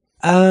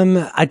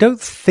 I don't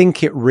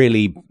think it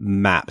really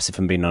maps, if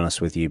I'm being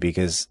honest with you,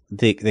 because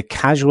the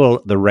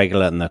casual, the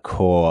regular, and the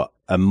core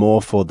are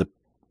more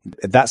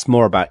that's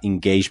more about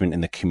engagement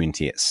in the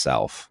community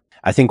itself.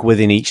 I think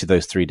within each of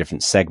those three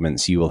different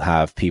segments, you will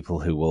have people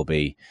who will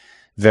be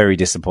very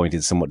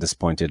disappointed, somewhat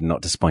disappointed, and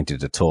not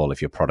disappointed at all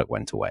if your product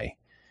went away.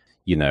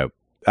 You know,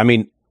 I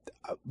mean,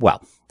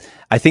 well,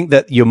 I think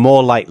that you're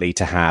more likely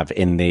to have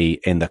in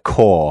the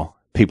core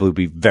people would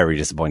be very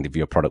disappointed if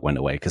your product went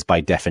away, because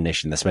by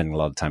definition, they're spending a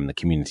lot of time in the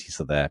community.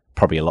 So they're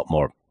probably a lot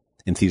more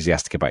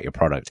enthusiastic about your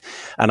product.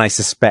 And I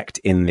suspect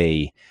in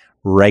the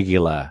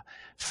regular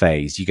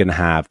phase, you're going to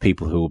have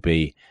people who will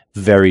be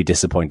very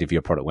disappointed if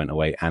your product went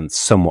away and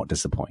somewhat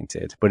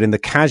disappointed. But in the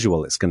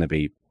casual, it's going to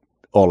be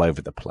all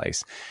over the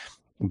place.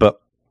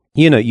 But,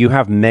 you know, you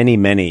have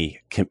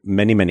many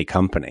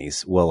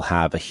companies will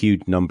have a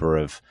huge number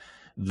of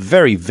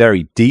very,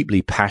 very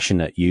deeply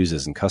passionate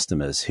users and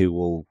customers who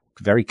will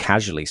very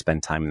casually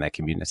spend time in their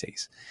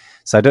communities.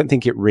 So I don't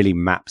think it really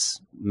maps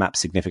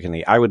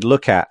significantly. I would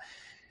look at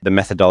the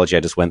methodology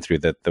I just went through,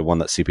 the one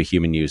that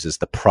Superhuman uses,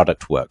 the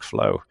product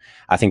workflow.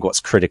 I think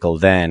what's critical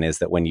then is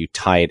that when you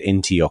tie it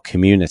into your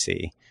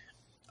community,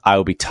 I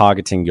will be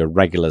targeting your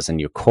regulars and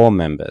your core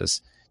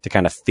members to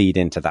kind of feed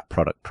into that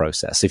product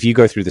process. If you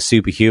go through the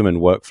Superhuman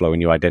workflow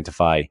and you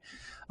identify,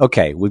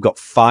 okay, we've got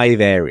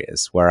 5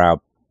 areas where our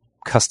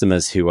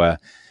customers who will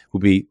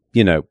be,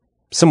 you know,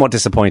 somewhat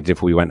disappointed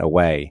if we went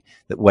away,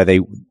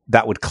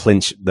 that would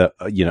clinch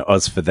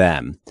us for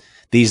them.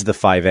 These are the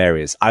 5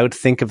 areas. I would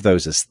think of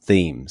those as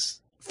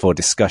themes for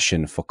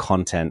discussion, for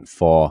content,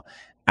 for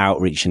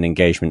outreach and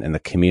engagement in the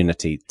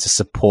community to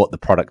support the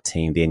product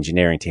team, the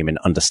engineering team, in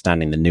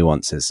understanding the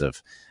nuances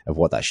of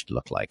what that should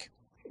look like.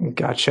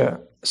 Gotcha.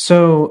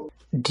 So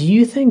do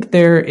you think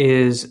there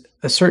is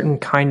a certain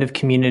kind of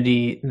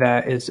community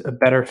that is a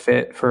better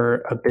fit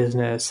for a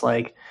business?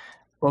 Like,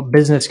 well,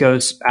 business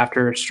goes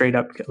after straight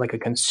up like a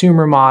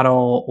consumer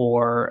model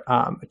or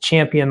a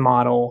champion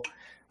model,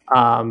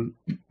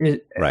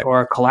 Right.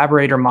 or a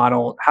collaborator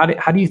model. How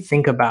do you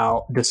think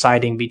about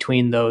deciding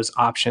between those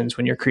options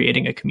when you're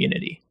creating a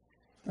community?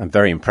 I'm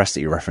very impressed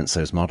that you reference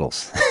those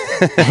models.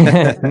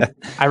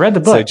 I read the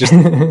book.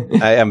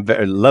 I am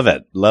love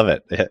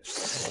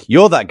it.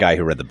 You're that guy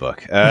who read the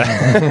book.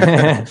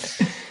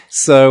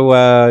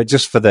 So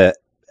just for the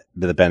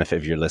benefit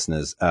of your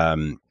listeners,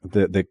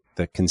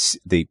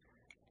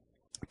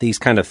 these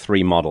kind of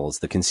three models.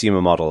 The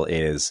consumer model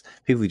is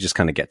people who just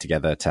kind of get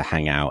together to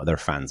hang out. They're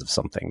fans of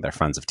something. They're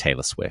fans of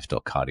Taylor Swift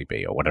or Cardi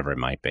B or whatever it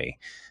might be,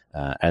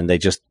 and they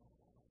just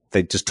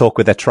talk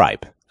with their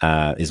tribe.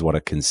 Is what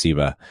a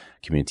consumer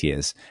community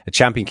is. A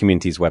champion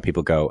community is where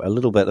people go a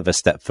little bit of a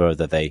step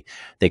further. They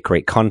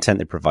create content,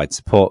 they provide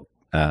support,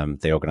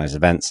 they organize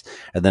events,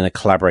 and then a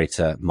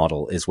collaborator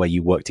model is where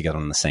you work together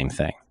on the same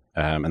thing.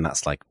 And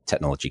that's like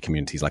technology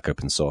communities, like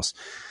open source.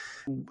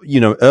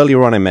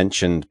 Earlier on I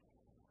mentioned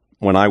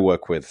when I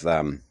work with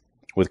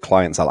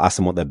clients, I'll ask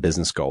them what their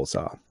business goals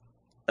are,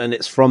 and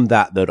it's from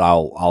that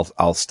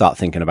I'll start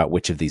thinking about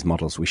which of these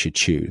models we should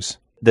choose.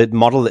 The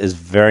model that is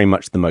very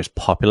much the most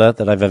popular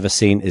that I've ever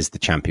seen is the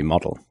champion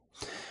model.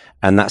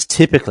 And that's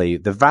typically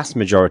the vast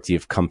majority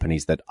of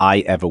companies that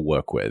I ever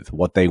work with.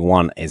 What they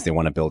want is they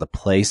want to build a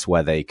place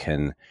where they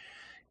can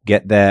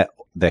get their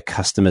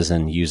customers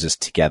and users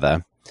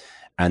together.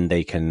 And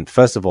they can,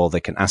 first of all,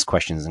 they can ask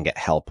questions and get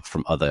help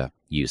from other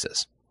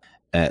users.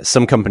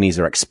 Some companies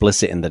are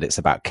explicit in that it's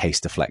about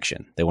case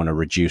deflection. They want to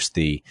reduce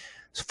the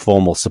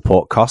formal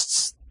support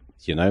costs,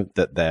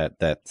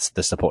 that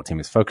the support team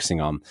is focusing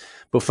on.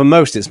 But for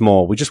most, it's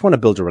more, we just want to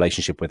build a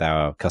relationship with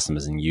our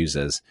customers and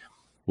users.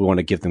 We want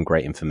to give them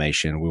great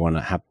information. We want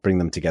to bring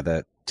them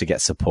together to get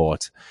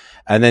support.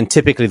 And then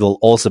typically there'll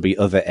also be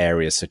other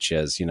areas such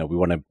as, we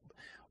want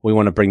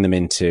to bring them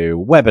into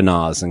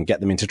webinars and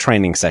get them into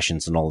training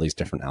sessions and all these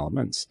different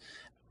elements.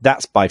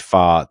 That's by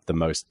far the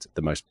most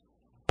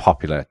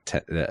popular,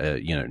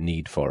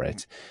 need for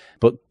it.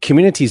 But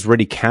communities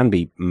really can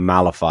be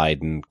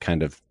mallified and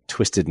kind of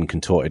twisted and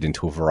contorted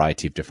into a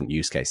variety of different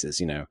use cases.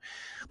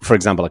 For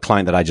example, a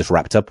client that I just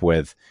wrapped up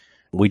with,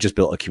 we just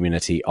built a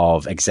community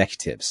of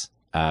executives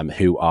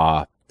who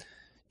are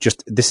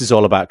this is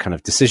all about kind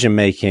of decision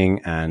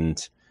making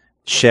and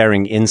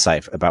sharing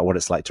insight about what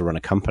it's like to run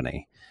a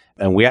company.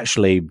 And we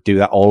actually do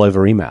that all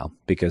over email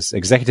because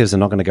executives are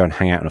not going to go and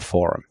hang out in a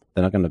forum.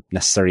 They're not going to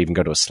necessarily even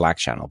go to a Slack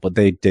channel, but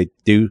they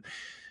do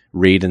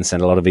read and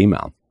send a lot of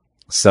email.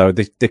 So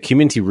the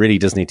community really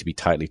does need to be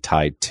tightly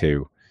tied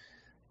to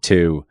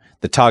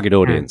the target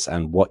audience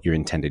and what your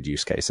intended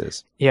use case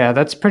is. Yeah,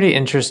 that's pretty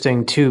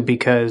interesting too,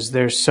 because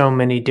there's so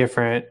many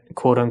different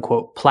quote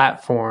unquote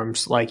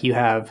platforms. Like you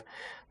have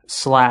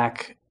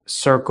Slack,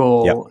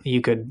 Circle, yep.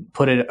 You could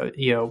put it,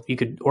 you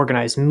could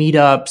organize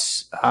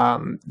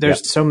meetups.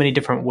 There's so many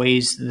different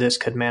ways this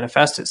could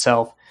manifest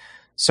itself.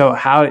 So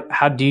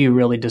how do you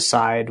really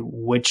decide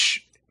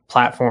which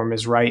platform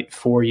is right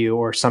for you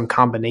or some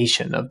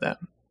combination of them?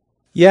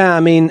 Yeah, I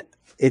mean,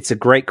 it's a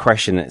great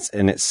question.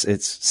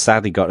 It's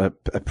sadly got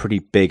a pretty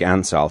big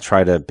answer. I'll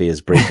try to be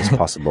as brief as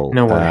possible.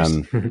 No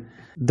worries.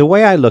 The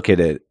way I look at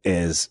it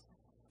is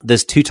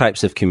there's two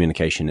types of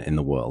communication in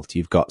the world.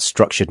 You've got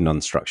structured and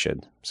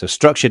unstructured. So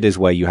structured is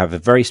where you have a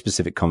very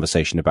specific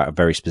conversation about a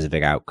very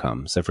specific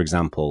outcome. So for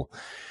example,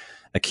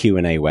 a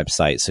Q&A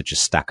website such as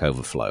Stack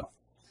Overflow,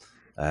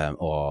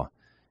 or,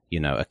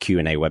 a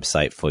Q&A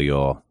website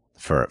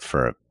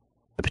for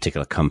a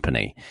particular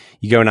company.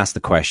 You go and ask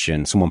the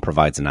question, someone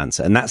provides an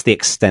answer, and that's the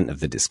extent of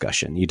the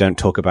discussion. You don't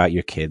talk about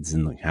your kids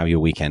and how your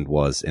weekend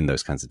was in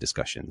those kinds of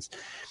discussions.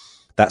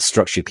 That's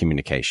structured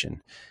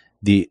communication.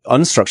 The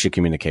unstructured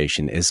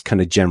communication is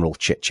kind of general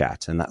chit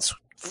chat, and that's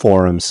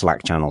forums,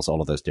 Slack channels, all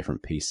of those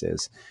different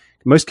pieces.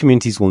 Most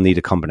communities will need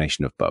a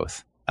combination of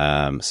both.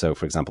 So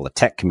for example, a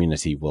tech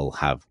community will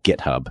have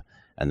GitHub,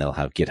 and they'll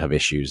have GitHub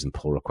issues and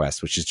pull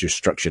requests, which is just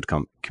structured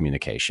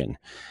communication.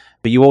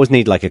 But you always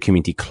need like a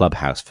community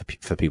clubhouse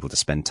for people to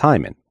spend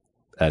time in.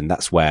 And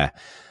that's where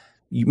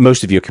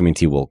most of your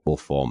community will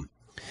form.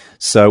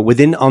 So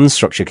within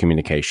unstructured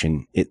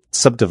communication, it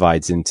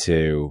subdivides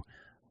into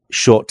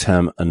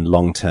short-term and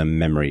long-term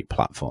memory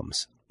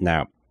platforms.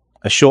 Now,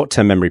 a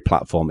short-term memory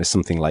platform is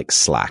something like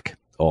Slack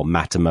or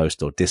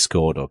Mattermost or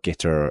Discord or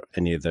Gitter or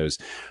any of those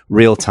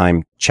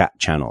real-time chat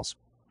channels.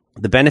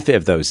 The benefit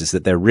of those is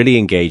that they're really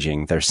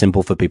engaging. They're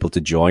simple for people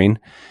to join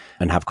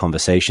and have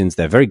conversations.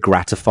 They're very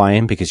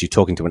gratifying because you're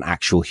talking to an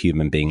actual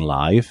human being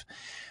live,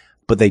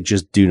 but they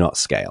just do not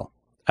scale.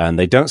 And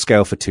they don't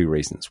scale for two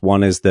reasons.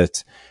 One is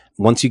that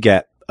once you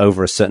get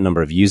over a certain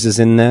number of users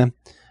in there,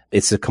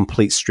 it's a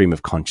complete stream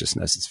of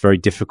consciousness. It's very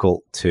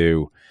difficult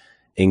to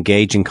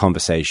engage in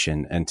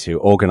conversation and to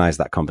organize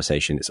that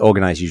conversation. It's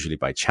organized usually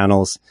by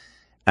channels,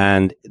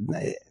 And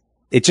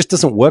it just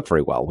doesn't work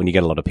very well when you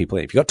get a lot of people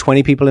in. If you've got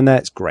 20 people in there,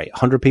 it's great.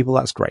 100 people,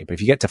 that's great. But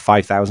if you get to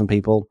 5,000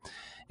 people,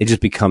 it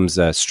just becomes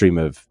a stream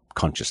of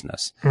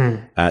consciousness.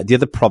 The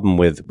other problem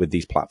with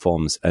these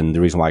platforms, and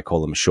the reason why I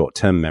call them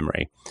short-term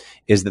memory,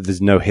 is that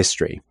there's no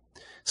history.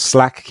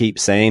 Slack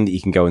keeps saying that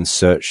you can go and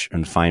search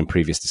and find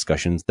previous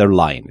discussions. They're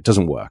lying. It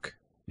doesn't work.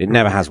 It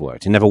never has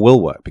worked. It never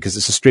will work because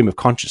it's a stream of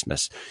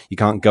consciousness. You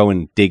can't go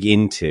and dig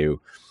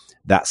into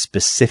that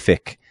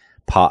specific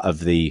part of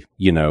the,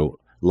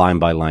 line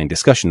by line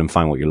discussion and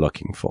find what you're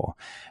looking for.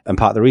 And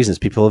part of the reason is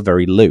people are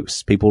very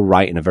loose. People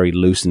write in a very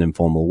loose and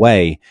informal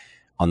way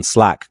on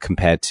Slack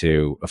compared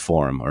to a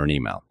forum or an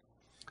email.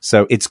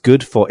 So it's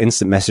good for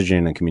instant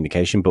messaging and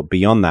communication, but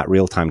beyond that,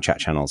 real-time chat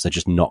channels are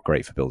just not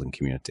great for building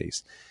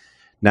communities.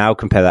 Now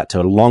compare that to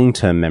a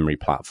long-term memory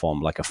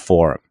platform like a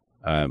forum.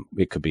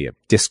 It could be a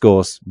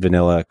Discourse,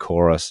 Vanilla,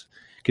 Chorus.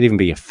 It could even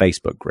be a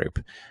Facebook group.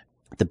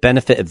 The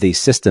benefit of these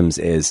systems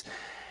is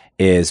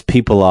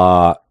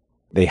people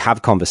they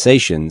have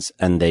conversations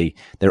and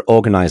they're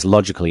organized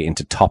logically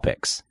into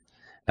topics.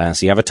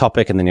 So you have a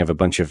topic and then you have a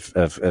bunch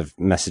of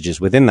messages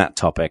within that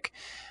topic.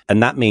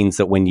 And that means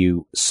that when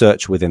you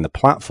search within the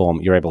platform,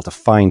 you're able to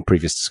find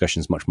previous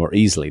discussions much more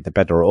easily. They're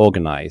better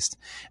organized.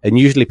 And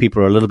usually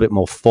people are a little bit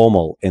more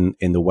formal in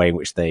the way in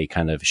which they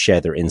kind of share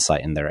their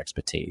insight and their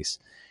expertise.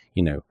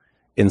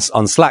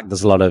 On Slack,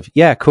 there's a lot of,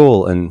 yeah,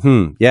 cool.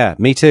 And, yeah,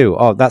 me too.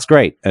 Oh, that's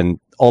great.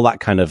 And all that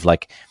kind of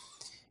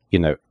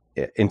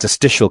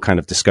interstitial kind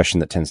of discussion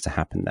that tends to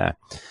happen there.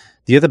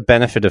 The other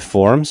benefit of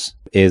forums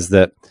is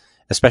that,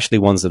 especially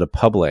ones that are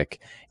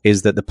public,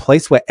 is that the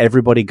place where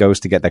everybody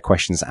goes to get their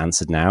questions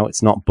answered now,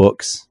 it's not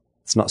books,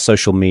 it's not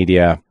social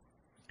media,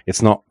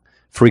 it's not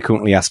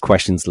frequently asked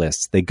questions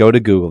lists. They go to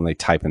Google and they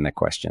type in their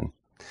question.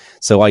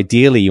 So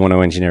ideally, you want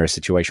to engineer a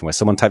situation where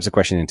someone types a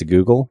question into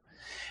Google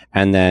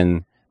and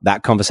then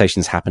that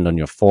conversation's happened on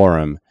your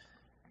forum.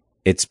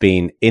 It's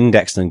been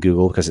indexed on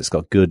Google because it's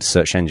got good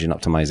search engine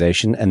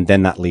optimization, and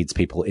then that leads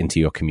people into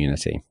your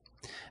community.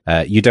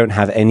 You don't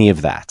have any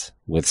of that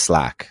with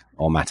Slack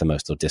or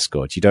Mattermost or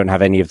Discord. You don't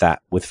have any of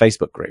that with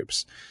Facebook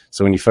groups.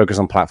 So when you focus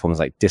on platforms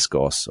like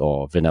Discourse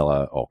or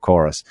Vanilla or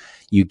Chorus,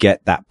 you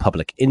get that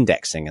public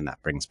indexing and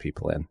that brings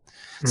people in.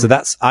 So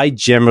I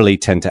generally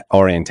tend to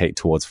orientate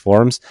towards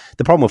forums.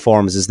 The problem with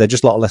forums is they're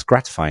just a lot less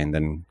gratifying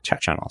than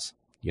chat channels.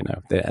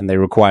 And they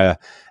require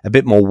a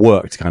bit more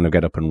work to kind of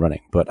get up and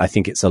running. But I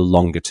think it's a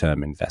longer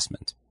term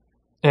investment.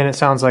 And it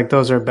sounds like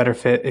those are a better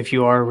fit if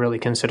you are really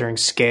considering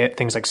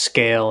things like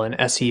scale and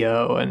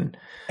SEO and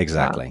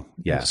exactly.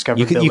 You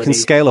can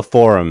scale a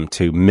forum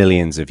to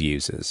millions of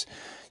users.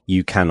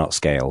 You cannot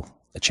scale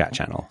a chat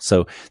channel.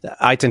 So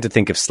I tend to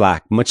think of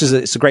Slack, much as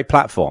it's a great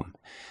platform.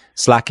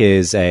 Slack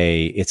is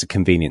it's a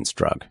convenience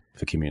drug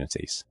for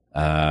communities.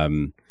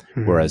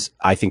 Whereas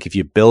I think if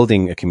you're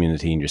building a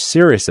community and you're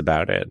serious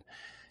about it,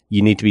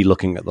 you need to be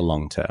looking at the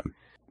long term.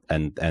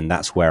 And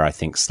that's where I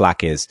think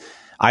Slack is.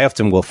 I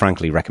often will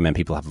frankly recommend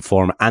people have a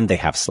forum and they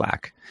have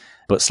Slack,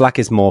 but Slack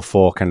is more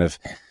for kind of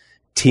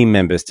team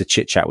members to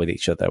chit chat with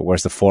each other,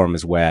 whereas the forum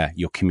is where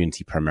your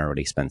community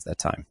primarily spends their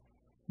time.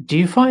 Do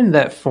you find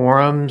that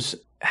forums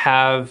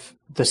have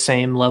the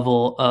same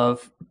level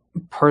of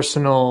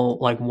personal,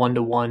 like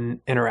one-to-one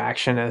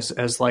interaction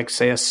as like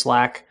say a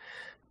Slack?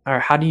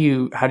 Or how do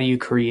you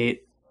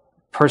create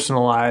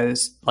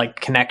personalized like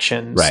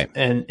connections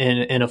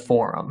in a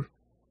forum?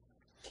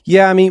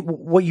 Yeah, I mean,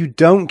 what you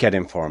don't get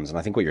in forums, and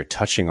I think what you're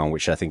touching on,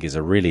 which I think is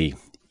a really,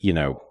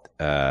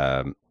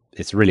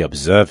 it's really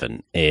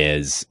observant,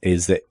 is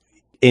that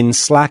in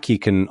Slack, you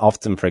can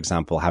often, for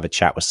example, have a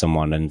chat with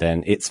someone, and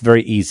then it's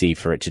very easy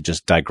for it to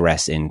just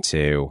digress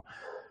into,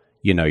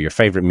 your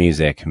favorite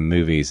music and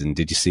movies, and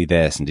did you see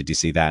this, and did you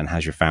see that, and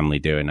how's your family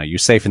doing? Are you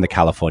safe in the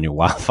California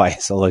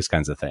wildfires? All those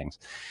kinds of things.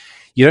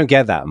 You don't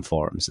get that in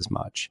forums as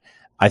much.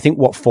 I think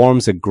what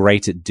forums are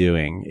great at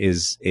doing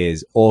is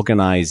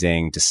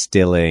organizing,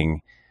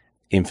 distilling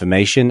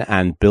information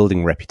and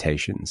building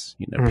reputations.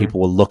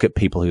 People will look at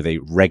people who they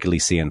regularly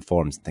see in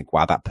forums and think,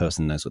 wow, that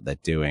person knows what they're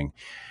doing.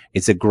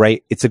 It's a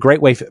great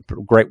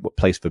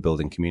place for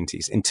building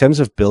communities. In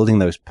terms of building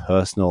those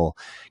personal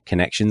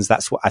connections,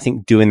 that's what I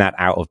think doing that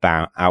out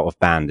of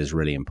band is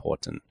really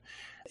important.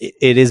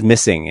 It is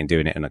missing in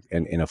doing it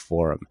in a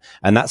forum.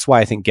 And that's why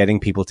I think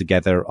getting people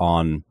together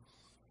on,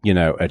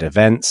 at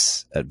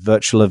events, at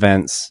virtual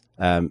events,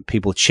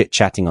 people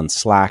chit-chatting on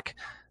Slack,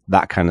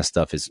 that kind of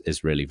stuff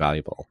is really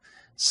valuable.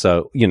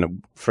 So,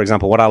 for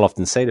example, what I'll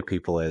often say to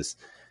people is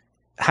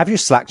have your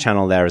Slack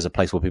channel there as a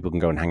place where people can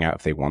go and hang out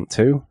if they want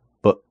to.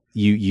 But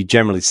you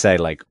generally say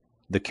like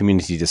the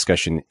community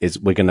discussion is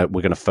we're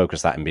gonna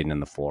focus that in being in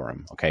the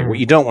forum. Okay. What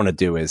you don't want to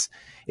do is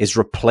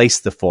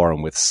replace the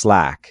forum with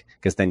Slack,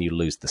 because then you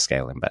lose the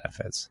scaling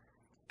benefits.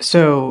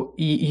 So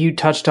you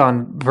touched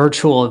on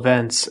virtual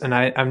events, and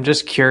I'm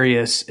just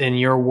curious, in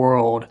your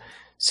world,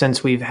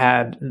 since we've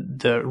had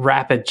the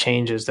rapid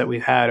changes that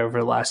we've had over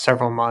the last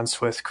several months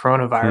with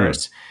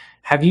coronavirus,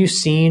 have you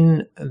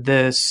seen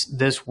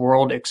this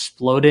world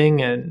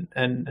exploding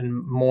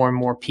and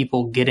more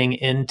people getting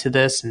into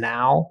this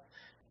now?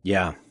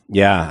 Yeah.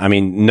 Yeah, I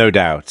mean, no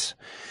doubt.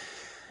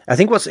 I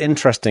think what's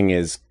interesting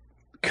is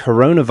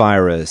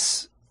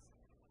coronavirus,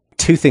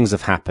 two things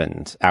have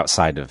happened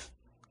outside of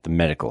the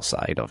medical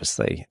side,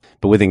 obviously,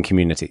 but within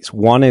communities.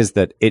 One is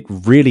that it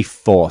really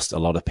forced a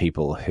lot of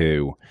people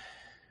who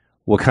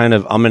were kind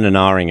of umming and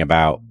ahhing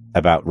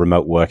about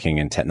remote working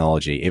and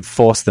technology. It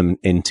forced them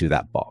into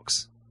that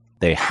box.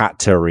 They had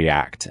to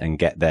react and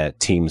get their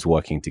teams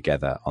working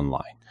together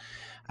online.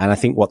 And I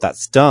think what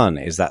that's done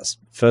is that's,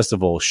 first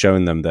of all,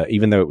 shown them that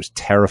even though it was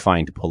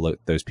terrifying to pull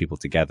those people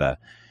together,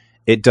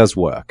 it does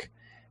work.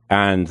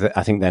 And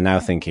I think they're now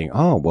thinking,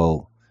 oh,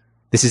 well,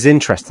 this is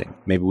interesting.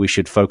 Maybe we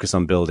should focus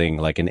on building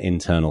like an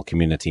internal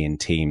community and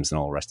teams and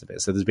all the rest of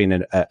it. So there's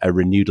been a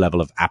renewed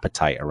level of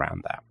appetite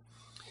around that.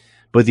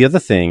 But the other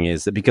thing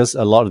is that because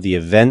a lot of the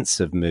events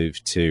have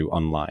moved to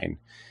online,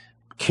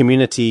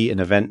 community and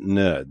event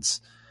nerds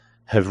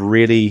have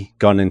really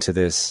gone into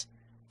this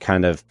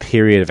kind of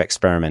period of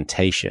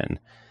experimentation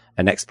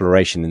and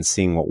exploration and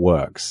seeing what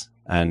works.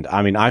 And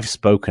I mean, I've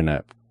spoken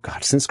at,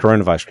 since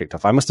coronavirus kicked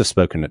off, I must have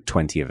spoken at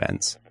 20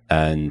 events.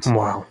 And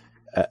wow.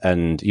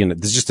 And,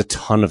 there's just a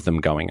ton of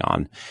them going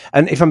on.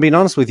 And if I'm being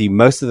honest with you,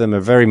 most of them are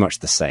very much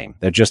the same.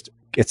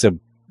 It's a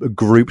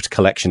grouped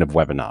collection of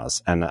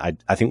webinars. And I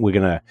think we're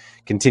going to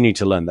continue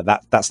to learn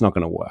that's not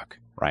going to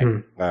work. Right.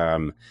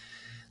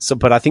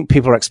 But I think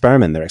people are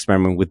experimenting. They're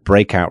experimenting with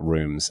breakout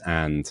rooms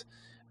and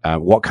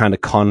what kind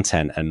of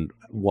content and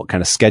what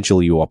kind of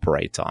schedule you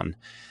operate on.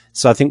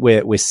 So I think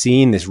we're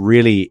seeing this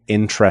really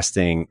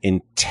interesting,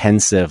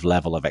 intensive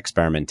level of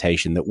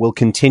experimentation that will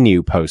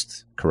continue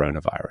post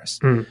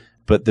coronavirus.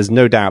 But there's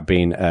no doubt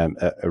been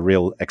a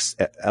real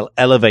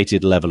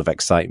elevated level of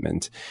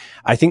excitement.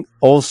 I think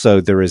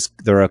also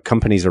there are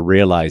companies are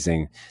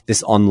realizing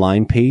this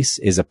online piece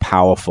is a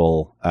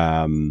powerful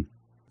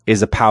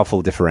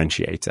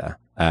differentiator.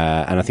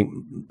 And I think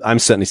I'm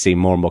certainly seeing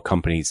more and more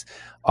companies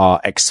are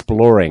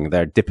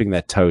they're dipping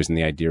their toes in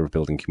the idea of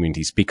building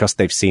communities because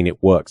they've seen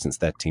it work since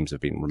their teams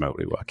have been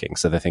remotely working.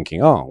 So they're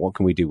thinking, oh, what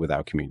can we do with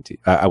our community,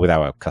 with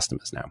our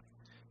customers now?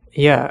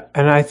 Yeah.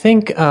 And I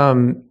think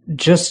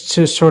just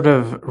to sort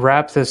of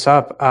wrap this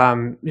up,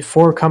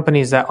 for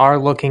companies that are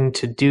looking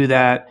to do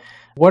that,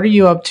 what are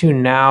you up to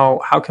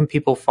now? How can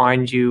people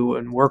find you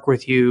and work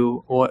with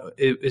you?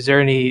 Is there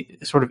any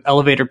sort of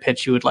elevator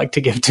pitch you would like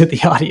to give to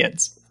the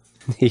audience?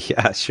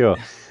 Yeah, sure.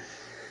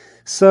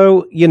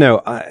 So,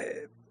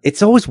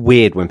 it's always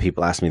weird when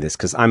people ask me this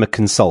because I'm a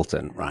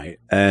consultant, right?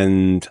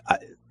 And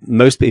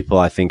most people,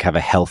 I think, have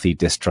a healthy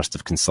distrust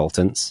of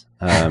consultants,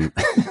 because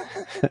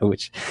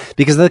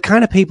they're the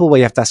kind of people where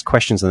you have to ask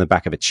questions on the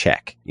back of a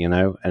check,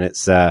 and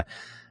it's,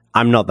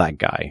 I'm not that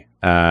guy.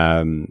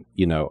 I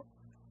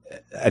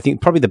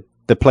think probably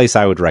the place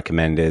I would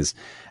recommend is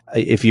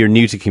if you're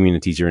new to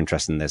communities, you're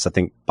interested in this. I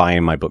think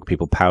buying my book,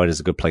 People Powered, is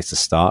a good place to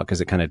start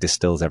because it kind of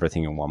distills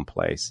everything in one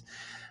place.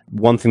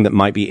 One thing that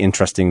might be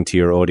interesting to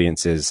your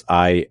audience is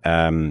I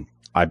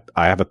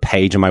have a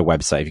page on my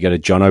website. If you go to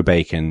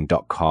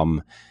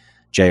jonobacon.com,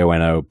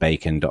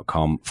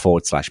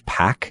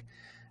 jonobacon.com/pack,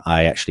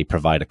 I actually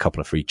provide a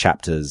couple of free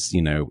chapters,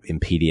 in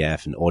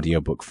PDF and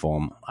audiobook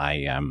form.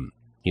 I,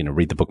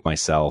 read the book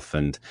myself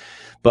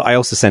but I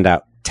also send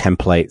out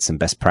templates and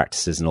best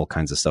practices and all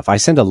kinds of stuff. I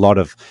send a lot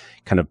of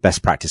kind of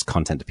best practice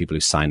content to people who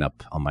sign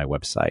up on my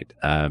website.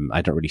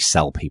 I don't really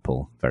sell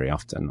people very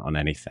often on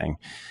anything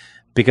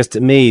because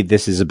to me,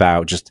 this is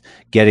about just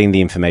getting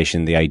the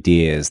information, the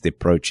ideas, the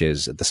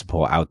approaches, the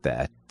support out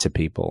there to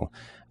people.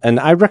 And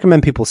I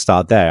recommend people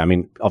start there. I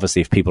mean,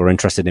 obviously, if people are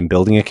interested in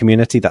building a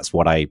community, that's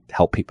what I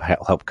help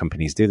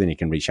companies do. Then you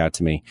can reach out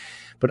to me.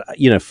 But,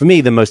 for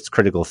me, the most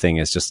critical thing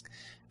is just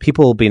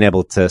people being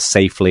able to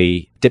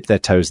safely dip their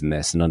toes in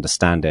this and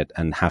understand it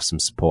and have some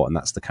support. And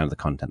that's the kind of the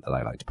content that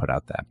I like to put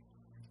out there.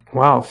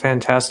 Wow,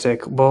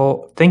 fantastic.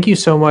 Well, thank you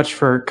so much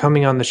for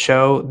coming on the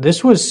show.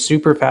 This was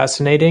super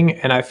fascinating.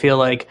 And I feel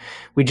like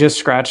we just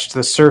scratched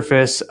the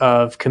surface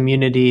of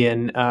community.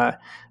 And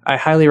I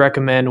highly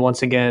recommend,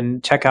 once again,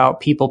 check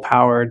out People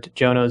Powered,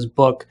 Jono's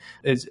book.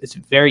 It's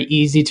very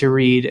easy to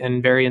read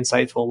and very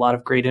insightful, a lot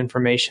of great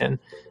information.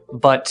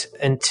 But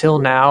until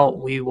now,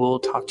 we will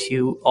talk to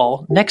you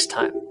all next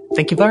time.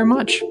 Thank you very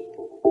much.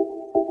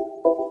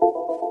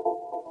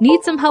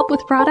 Need some help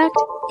with product?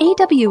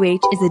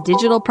 AWH is a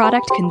digital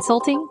product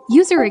consulting,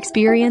 user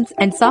experience,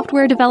 and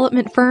software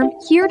development firm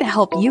here to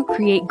help you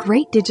create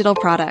great digital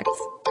products.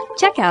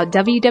 Check out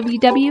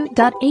www.awh.net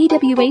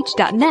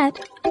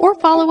or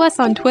follow us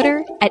on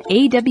Twitter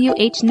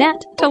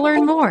 @AWHnet to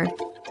learn more.